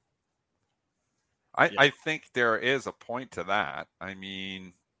 I think there is a point to that. I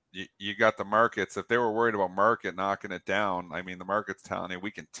mean, you got the markets. If they were worried about market knocking it down, I mean, the market's telling you we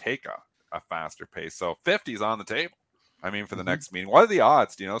can take a faster pace. So 50 is on the table. I mean, for the next meeting. What are the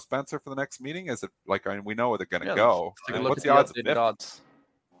odds? Do you know, Spencer, for the next meeting? Is it like, I mean, we know where they're going to go. What's the odds of 50?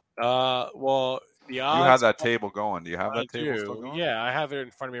 Well, the odds. You have that table going. Do you have that table still going? Yeah, I have it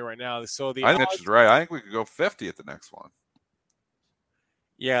in front of me right now. So I think that's right. I think we could go 50 at the next one.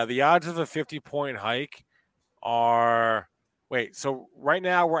 Yeah, the odds of a 50-point hike are so right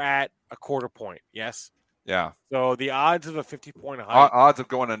now we're at a quarter point, yes? Yeah. So the odds of a 50-point hike. Odds of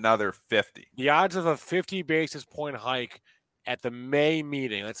going another 50. The odds of a 50 basis point hike at the May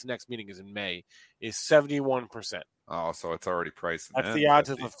meeting, that's the next meeting is in May, is 71%. Oh, so it's already priced. That's the odds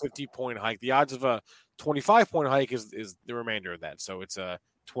 50. Of a 50-point hike. The odds of a 25-point hike is the remainder of that. So it's a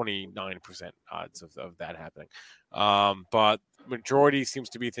 29% odds of that happening. But majority seems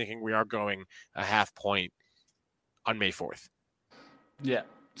to be thinking we are going a half point on May 4th. Yeah.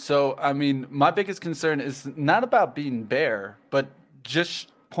 So, I mean, my biggest concern is not about being bear, but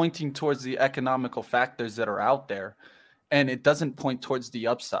just pointing towards the economical factors that are out there. And it doesn't point towards the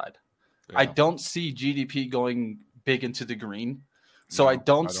upside. Yeah. I don't see GDP going big into the green. So I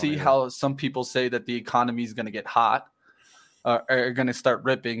don't see how some people say that the economy is going to get hot. Are going to start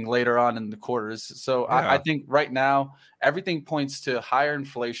ripping later on in the quarters. So I think right now, everything points to higher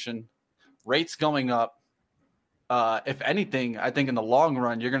inflation, rates going up. If anything, I think in the long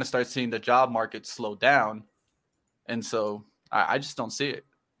run, you're going to start seeing the job market slow down. And so I just don't see it.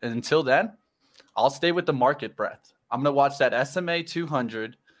 And until then, I'll stay with the market breadth. I'm going to watch that SMA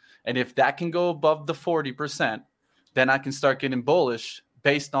 200. And if that can go above the 40%, then I can start getting bullish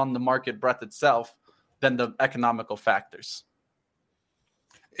based on the market breadth itself than the economical factors.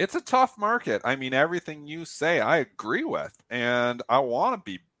 It's a tough market. I mean, everything you say, I agree with. And I want to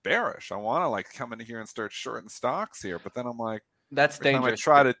be bearish. I want to like come in here and start shorting stocks here. But then I'm like, that's dangerous. When I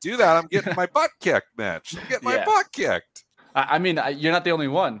try to do that, I'm getting my butt kicked, Mitch. I'm getting my butt kicked. I mean, you're not the only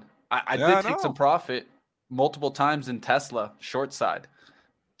one. I did take some profit multiple times in Tesla short side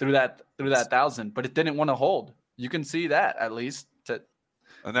through that 1,000, but it didn't want to hold. You can see that at least.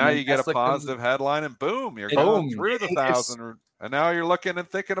 And now you get Tesla a positive headline, and boom, you're going through the 1,000. And now you're looking and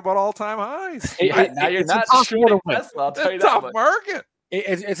thinking about all-time highs. Now you're not shooting Tesla. I'll tell you that. Tough market.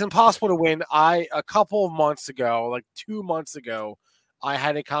 It's impossible to win. A couple of months ago, like 2 months ago, I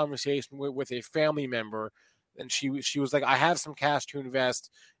had a conversation with a family member, and she was like, "I have some cash to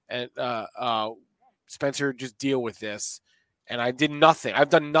invest, and Spencer, just deal with this." And I did nothing. I've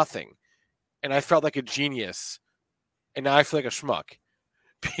done nothing, and I felt like a genius, and now I feel like a schmuck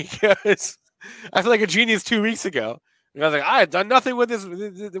because I feel like a genius 2 weeks ago. And I was like, I had done nothing with this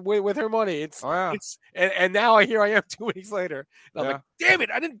with her money. And now I am 2 weeks later. And I'm like, damn it,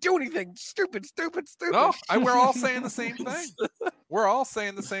 I didn't do anything. Stupid. No, we're all saying the same thing. We're all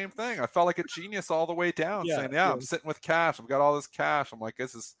saying the same thing. I felt like a genius all the way down, saying, I'm sitting with cash. I've got all this cash. I'm like,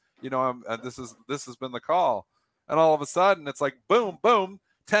 this is, this has been the call. And all of a sudden, it's like, boom, boom.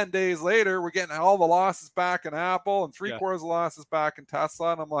 10 days later, we're getting all the losses back in Apple and 3/4 of the losses back in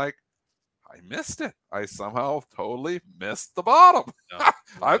Tesla. And I'm like, I missed it. I somehow totally missed the bottom.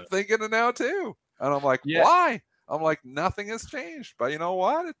 I'm thinking it now too. And I'm like, why? I'm like, nothing has changed. But you know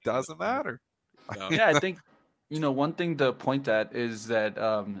what? It doesn't matter. Yeah, I think, one thing to point at is that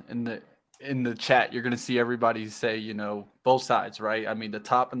in the chat, you're going to see everybody say, both sides, right? I mean, the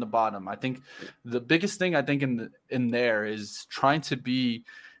top and the bottom. I think the biggest thing I think in there is trying to be,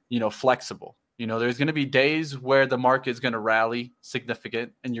 flexible. There's going to be days where the market is going to rally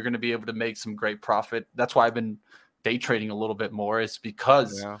significant and you're going to be able to make some great profit. That's why I've been day trading a little bit more. It's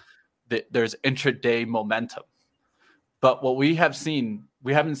because there's intraday momentum. But what we haven't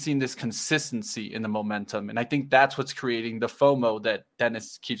seen this consistency in the momentum. And I think that's what's creating the FOMO that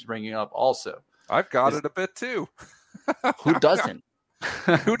Dennis keeps bringing up also. I've got it a bit too. Who doesn't?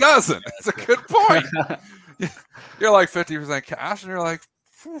 Who doesn't? It's a good point. You're like 50% cash and you're like,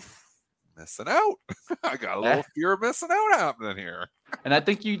 missing out. I got a little fear of missing out happening here. And I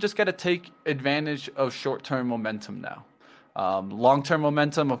think you just got to take advantage of short-term momentum now. Long-term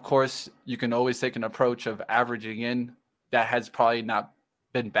momentum, of course, you can always take an approach of averaging in. That has probably not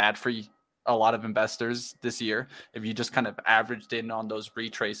been bad for a lot of investors this year. If you just kind of averaged in on those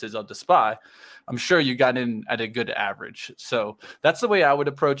retraces of the SPY, I'm sure you got in at a good average. So that's the way I would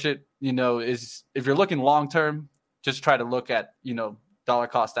approach it, is if you're looking long-term, just try to look at, dollar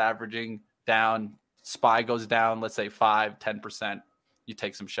cost averaging down, SPY goes down, let's say 5-10%. You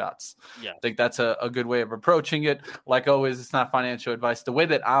take some shots. Yeah. I think that's a good way of approaching it. Like always, it's not financial advice. The way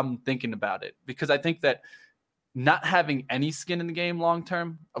that I'm thinking about it, because I think that not having any skin in the game long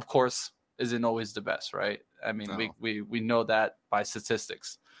term, of course, isn't always the best, right? I mean, no. we know that by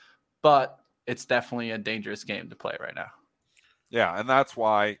statistics, but it's definitely a dangerous game to play right now. Yeah, and that's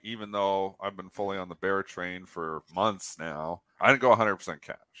why, even though I've been fully on the bear train for months now, I didn't go 100%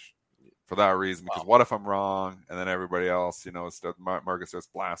 cash for that reason. Because what if I'm wrong, and then everybody else, market starts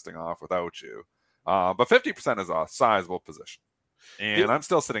blasting off without you? But 50% is a sizable position. And I'm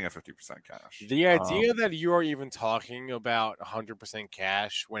still sitting at 50% cash. The idea that you are even talking about 100%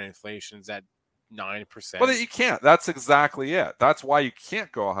 cash when inflation's at 9%. Well, you can't. That's exactly it. That's why you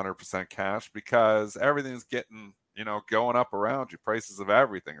can't go 100% cash, because everything's getting, going up around you. Prices of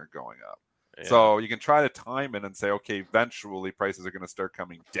everything are going up. Yeah. So you can try to time it and say, okay, eventually prices are going to start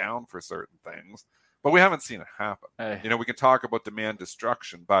coming down for certain things. But we haven't seen it happen. Hey. We can talk about demand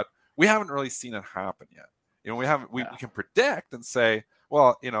destruction, but we haven't really seen it happen yet. We can predict and say,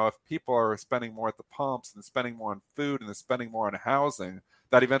 well, if people are spending more at the pumps and spending more on food and they're spending more on housing,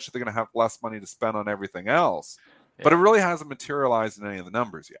 that eventually they're going to have less money to spend on everything else. Yeah. But it really hasn't materialized in any of the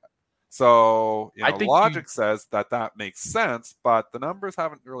numbers yet. So, logic says that makes sense, but the numbers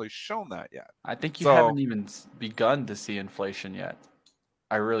haven't really shown that yet. I think you haven't even begun to see inflation yet.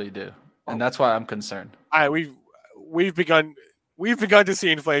 I really do. And that's why I'm concerned. We've begun to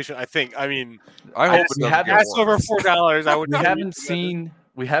see inflation. I think. I mean, I hope we haven't over $4. I would.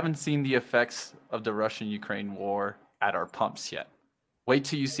 We haven't seen the effects of the Russian-Ukraine war at our pumps yet. Wait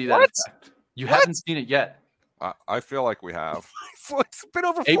till you see that effect. You haven't seen it yet. I feel like we have. It's been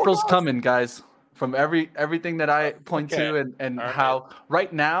over $4. April's coming, guys. From everything that I point to, and how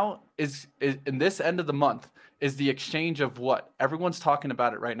right now is in this end of the month is the exchange of what everyone's talking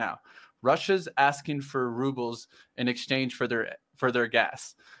about it right now. Russia's asking for rubles in exchange for their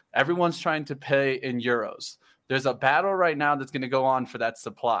gas. Everyone's trying to pay in euros. There's a battle right now that's going to go on for that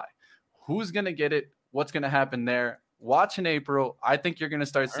supply. Who's going to get it? What's going to happen there? Watch in April. I think you're going to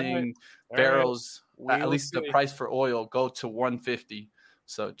start seeing barrels, at least the price for oil, go to 150.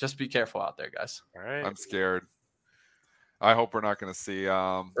 So just be careful out there, guys. All right. I'm scared. I hope we're not going to see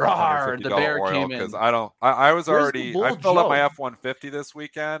the bear oil, because I was already I filled up my F-150 this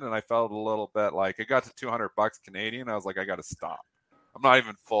weekend, and I felt a little bit like it got to $200 Canadian. I was like, I got to stop. I'm not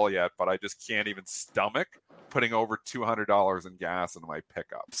even full yet, but I just can't even stomach putting over $200 in gas into my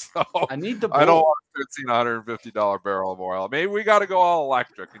pickup. So I don't want to see $150 barrel of oil. Maybe we got to go all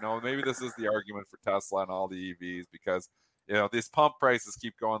electric. Maybe this is the argument for Tesla and all the EVs, because these pump prices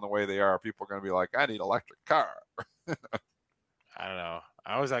keep going the way they are. People are going to be like, I need an electric car. I don't know.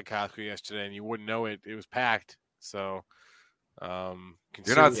 I was at Costco yesterday, and you wouldn't know it. It was packed. So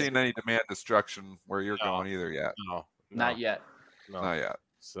you're not seeing any demand destruction where you're going either yet. No. Not yet. No. Not yet.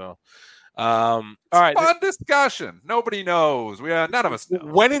 So, all right. Fun discussion. Nobody knows. None of us know.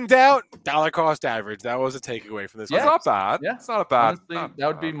 When in doubt, dollar cost average. That was a takeaway from this. It's not bad. Yeah. It's not a bad. Honestly, that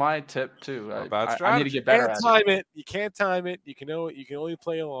would be my tip too. Bad strategy. I need to get better at it. You can't time it. You can only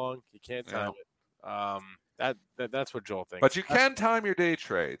play along. You can't time it. That's what Joel thinks. But you can time your day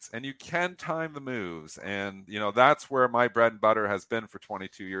trades, and you can time the moves, and that's where my bread and butter has been for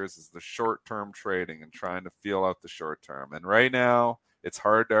 22 years, is the short-term trading and trying to feel out the short term. And right now, it's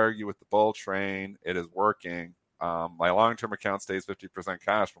hard to argue with the bull train. It is working. My long-term account stays 50%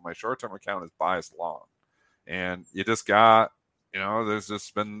 cash, but my short-term account is biased long. And you just got, there's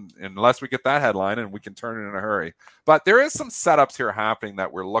just been, unless we get that headline, and we can turn it in a hurry. But there is some setups here happening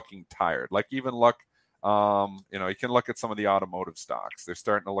that we're looking tired. Like even look, you can look at some of the automotive stocks. They're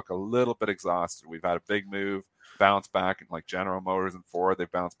starting to look a little bit exhausted. We've had a big move, bounce back, and like General Motors and Ford,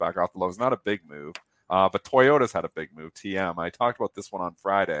 they've bounced back off the lows. Not a big move. But Toyota's had a big move, TM. I talked about this one on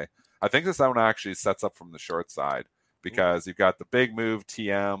Friday. I think this one actually sets up from the short side, because you've got the big move,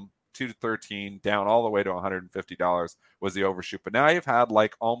 TM, $213 down all the way to $150 was the overshoot. But now you've had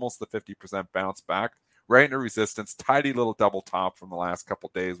like almost the 50% bounce back right into resistance, tidy little double top from the last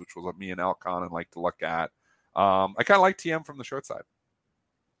couple days, which was what me and Alcon and like to look at. I kind of like TM from the short side.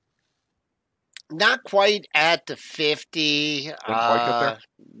 Not quite at the 50. Didn't quite get there?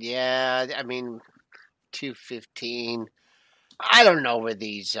 Yeah, I mean, 215. I don't know where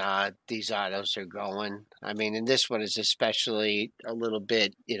these autos are going. I mean, and this one is especially a little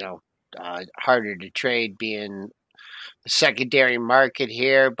bit, harder to trade being the secondary market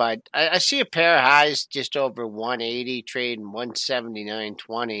here. But I see a pair of highs just over 180, trading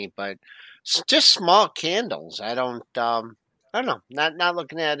 179.20, but just small candles. I don't know. Not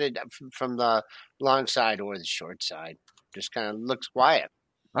looking at it from the long side or the short side. Just kind of looks quiet.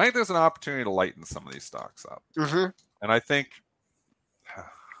 I think there's an opportunity to lighten some of these stocks up. Mm-hmm. And I think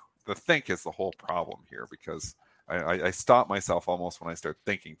the think is the whole problem here, because I stop myself almost when I start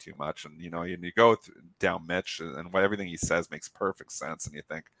thinking too much. And, you go down Mitch and everything he says makes perfect sense. And you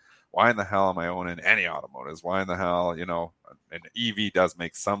think, why in the hell am I owning any automotives? Why in the hell, an EV does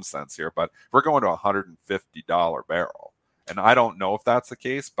make some sense here, but we're going to $150 barrel. And I don't know if that's the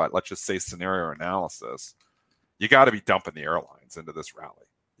case, but let's just say scenario analysis, you got to be dumping the airlines into this rally.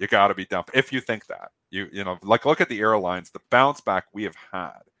 You got to be dumping. If you think that, look at the airlines, the bounce back we have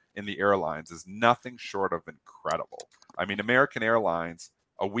had in the airlines is nothing short of incredible. I mean, American Airlines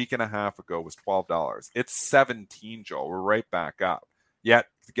a week and a half ago was $12. It's $17, Joel. We're right back up. Yet,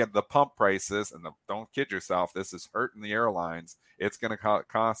 again, the pump prices, and don't kid yourself, this is hurting the airlines. It's going to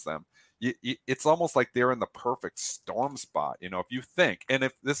cost them. It's almost like they're in the perfect storm spot. If you think, and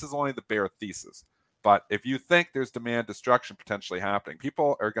if this is only the bare thesis, but if you think there's demand destruction potentially happening,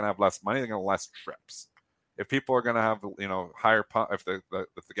 people are going to have less money, they're going to have less trips. If people are going to have, higher pump, if the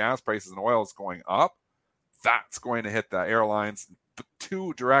gas prices and oil is going up, that's going to hit the airlines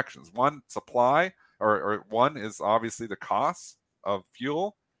two directions. One, supply, or one is obviously the cost of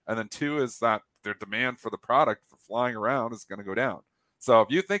fuel, and then two is that their demand for the product for flying around is going to go down. So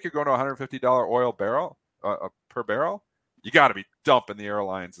if you think you're going to $150 oil barrel per barrel, you got to be dumping the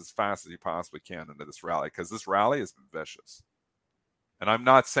airlines as fast as you possibly can into this rally, because this rally has been vicious. And I'm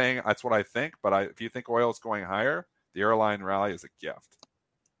not saying that's what I think, but if you think oil is going higher, the airline rally is a gift.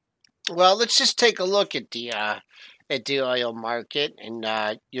 Well, let's just take a look at the oil market, and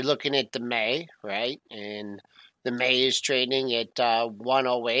you're looking at the May, right? And the May is trading at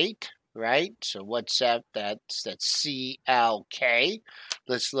 108, right? So what's that? That's CLK.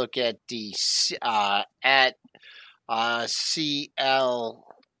 Let's look at the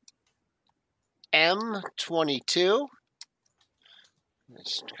CLM22.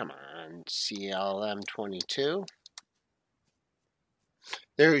 Come on, CLM22.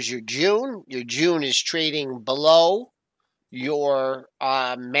 There's your June. Your June is trading below your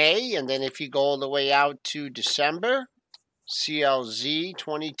May. And then if you go all the way out to December,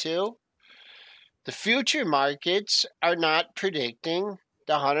 CLZ22. The future markets are not predicting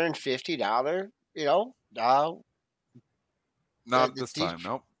the $150, Not this time,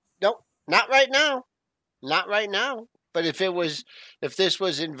 nope. Nope, not right now. Not right now. But if this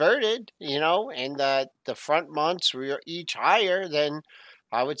was inverted, and the front months were each higher, then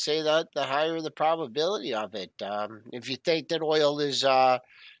I would say that the higher the probability of it. If you think that oil is, going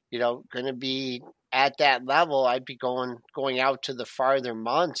to be at that level, I'd be going out to the farther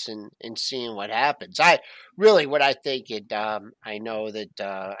months and seeing what happens. I think it. I know that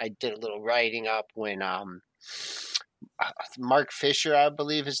I did a little writing up when Mark Fisher, I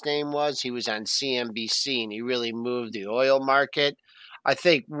believe his name was. He was on CNBC, and he really moved the oil market. I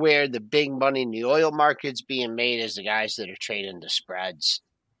think where the big money in the oil market's being made is the guys that are trading the spreads,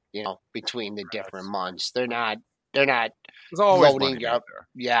 between the different months. They're not There's always money made up. there.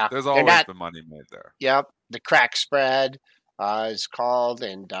 Yeah. There's always been money made there. Yep. The crack spread is called,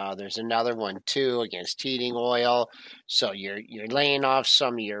 and there's another one too against heating oil. So you're laying off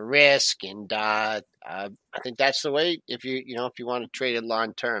some of your risk, and I think that's the way. If you want to trade it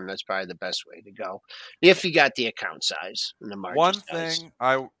long term, that's probably the best way to go. If you got the account size and the margin. One thing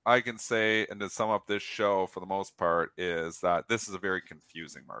I can say, and to sum up this show for the most part, is that this is a very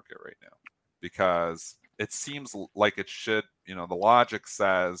confusing market right now, because it seems like it should, the logic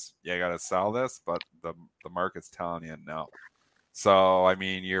says, yeah, you got to sell this, but the market's telling you no. So, I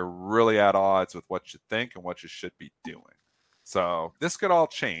mean, you're really at odds with what you think and what you should be doing. So this could all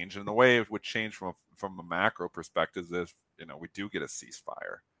change. And the way it would change from a macro perspective is if, we do get a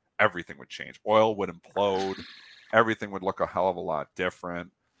ceasefire, everything would change. Oil would implode. Everything would look a hell of a lot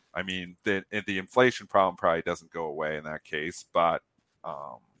different. I mean, the inflation problem probably doesn't go away in that case, but,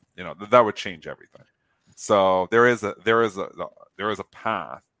 that would change everything. So there is a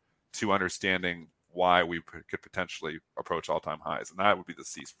path to understanding why we could potentially approach all-time highs, and that would be the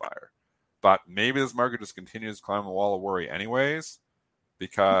ceasefire. But maybe this market just continues to climb the wall of worry anyways,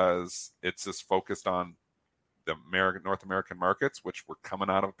 because it's just focused on the North American markets, which we're coming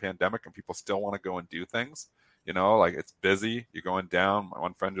out of a pandemic and people still want to go and do things. Like it's busy. You're going down. My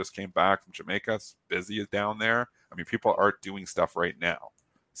one friend just came back from Jamaica. It's busy down there. I mean, people are doing stuff right now.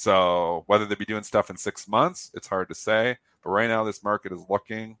 So whether they be doing stuff in 6 months, it's hard to say. But right now, this market is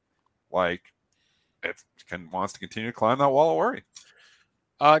looking like it wants to continue to climb that wall of worry.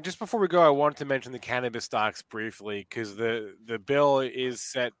 Just before we go, I wanted to mention the cannabis stocks briefly because the bill is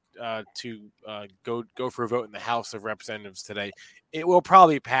set to go for a vote in the House of Representatives today. It will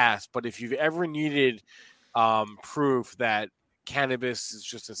probably pass, but if you've ever needed proof that cannabis is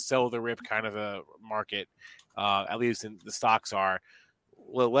just a sell the rip kind of a market, at least in the stocks are,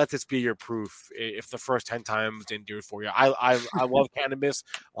 well, let this be your proof. If the first 10 times didn't do it for you, I love cannabis.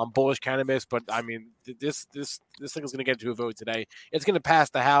 I'm bullish cannabis, but I mean this thing is going to get to a vote today. It's going to pass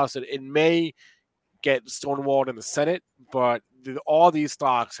the House. It may get stonewalled in the Senate, but all these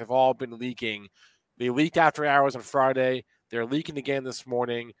stocks have all been leaking. They leaked after hours on Friday. They're leaking again this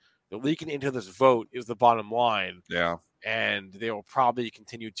morning. They're leaking into this vote is the bottom line. Yeah, and they will probably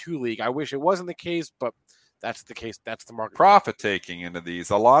continue to leak. I wish it wasn't the case, but that's the case. That's the market. Profit taking into these.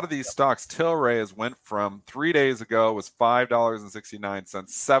 A lot of these stocks, Tilray went from 3 days ago was $5.69,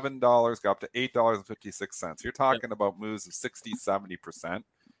 $7 got up to $8.56. You're talking about moves of 60, 70%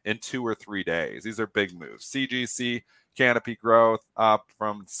 in 2 or 3 days. These are big moves. CGC, Canopy Growth up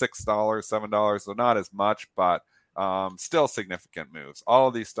from $6, $7, so not as much, but still significant moves. All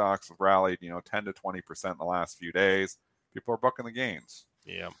of these stocks have rallied, 10 to 20% in the last few days. People are booking the gains.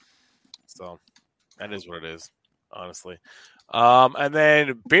 Yeah. So that is what it is, honestly. And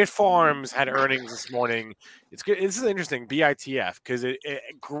then Bitfarms had earnings this morning. It's good. This is interesting, BITF, because a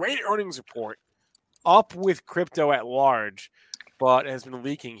great earnings report, up with crypto at large, but has been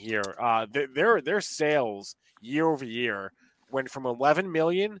leaking here. Their sales year over year went from 11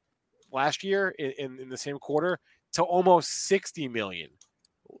 million last year in the same quarter to almost 60 million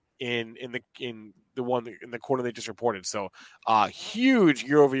in the quarter they just reported. So huge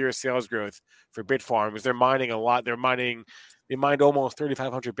year over year sales growth for Bitfarms. They're mining a lot. They mined almost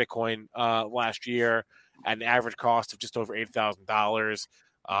 3,500 Bitcoin last year at an average cost of just over $8,000.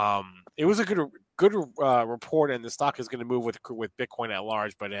 It was a good report, and the stock is going to move with Bitcoin at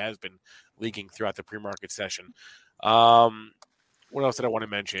large, but it has been leaking throughout the pre-market session. What else did I want to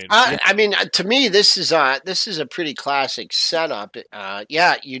mention? I mean, to me, this is a pretty classic setup.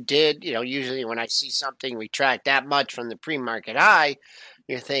 Yeah, you did. Usually when I see something retract that much from the pre-market high,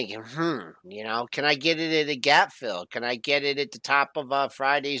 you're thinking, can I get it at a gap fill? Can I get it at the top of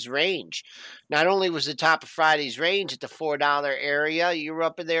Friday's range? Not only was the top of Friday's range at the $4 area, you were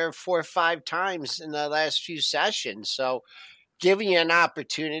up in there 4 or 5 times in the last few sessions. So giving you an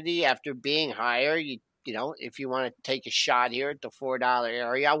opportunity after being higher, if you want to take a shot here at the $4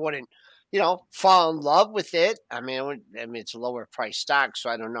 area, I wouldn't, fall in love with it. I mean, it's a lower price stock, so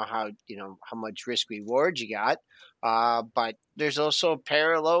I don't know how much risk reward you got. But there's also a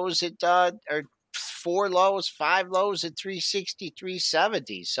pair of lows at, or 4 lows, 5 lows at 360,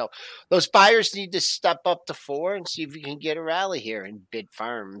 370. So those buyers need to step up to 4 and see if you can get a rally here in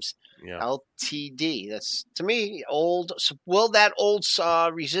Bitfarms. Yeah. LTD. That's, to me, old. Will that old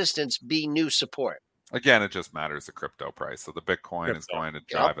resistance be new support? Again, it just matters the crypto price. So the Bitcoin is going to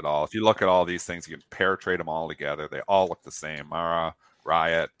drive it all. If you look at all these things, you can pair trade them all together. They all look the same. Mara,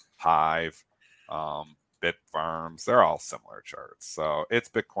 Riot, Hive, Bitfarms, they're all similar charts. So it's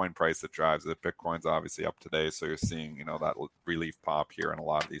Bitcoin price that drives it. Bitcoin's obviously up today. So you're seeing, that relief pop here in a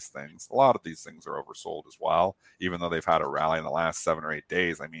lot of these things. A lot of these things are oversold as well, even though they've had a rally in the last 7 or 8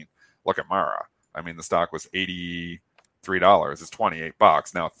 days. I mean, look at Mara. I mean, the stock was $83. It's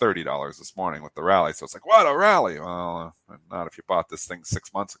 $28 now, $30 this morning with the rally. So it's like, what a rally! Well, not if you bought this thing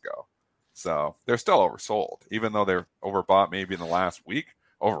 6 months ago. So they're still oversold, even though they're overbought maybe in the last week.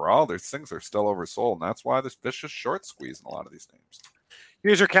 Overall, these things are still oversold, and that's why there's vicious short squeeze in a lot of these names.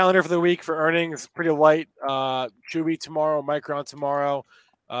 Here's your calendar for the week for earnings. Pretty light. Chewy tomorrow, Micron tomorrow,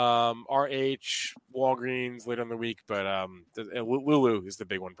 RH, Walgreens later in the week, but Lulu is the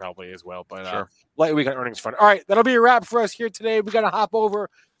big one probably as well. But sure. Light week on earnings front. All right, that'll be a wrap for us here today. We got to hop over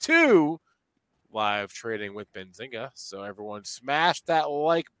to live trading with Benzinga. So everyone smash that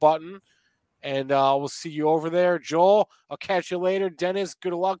like button, and we'll see you over there. Joel, I'll catch you later. Dennis,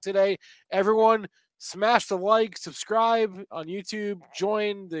 good luck today. Everyone, smash the like, subscribe on YouTube,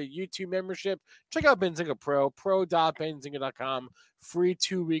 join the YouTube membership. Check out Benzinga Pro, pro.benzinga.com. Free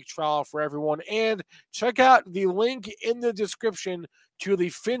 2-week trial for everyone. And check out the link in the description to the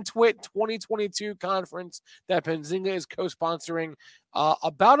FinTwit 2022 conference that Benzinga is co-sponsoring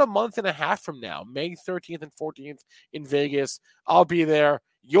about a month and a half from now, May 13th and 14th in Vegas. I'll be there.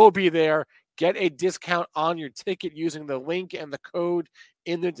 You'll be there. Get a discount on your ticket using the link and the code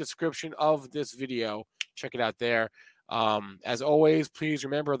in the description of this video. Check it out there. As always, please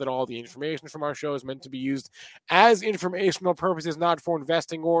remember that all the information from our show is meant to be used as informational purposes, not for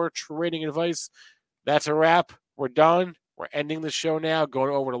investing or trading advice. That's a wrap. We're done. We're ending the show now,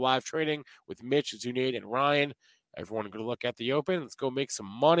 going over to live trading with Mitch, Zunaid, and Ryan. Everyone go look at the open. Let's go make some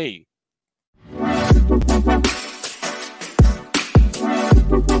money.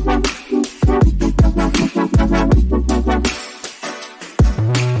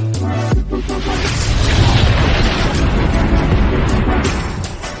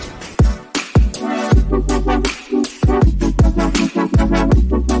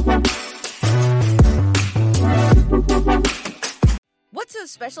 What's so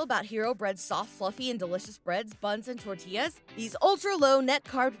special about Hero Bread's soft, fluffy, and delicious breads, buns, and tortillas? These ultra-low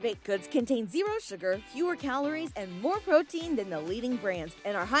net-carb baked goods contain zero sugar, fewer calories, and more protein than the leading brands,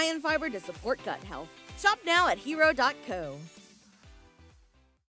 and are high in fiber to support gut health. Shop now at Hero.co.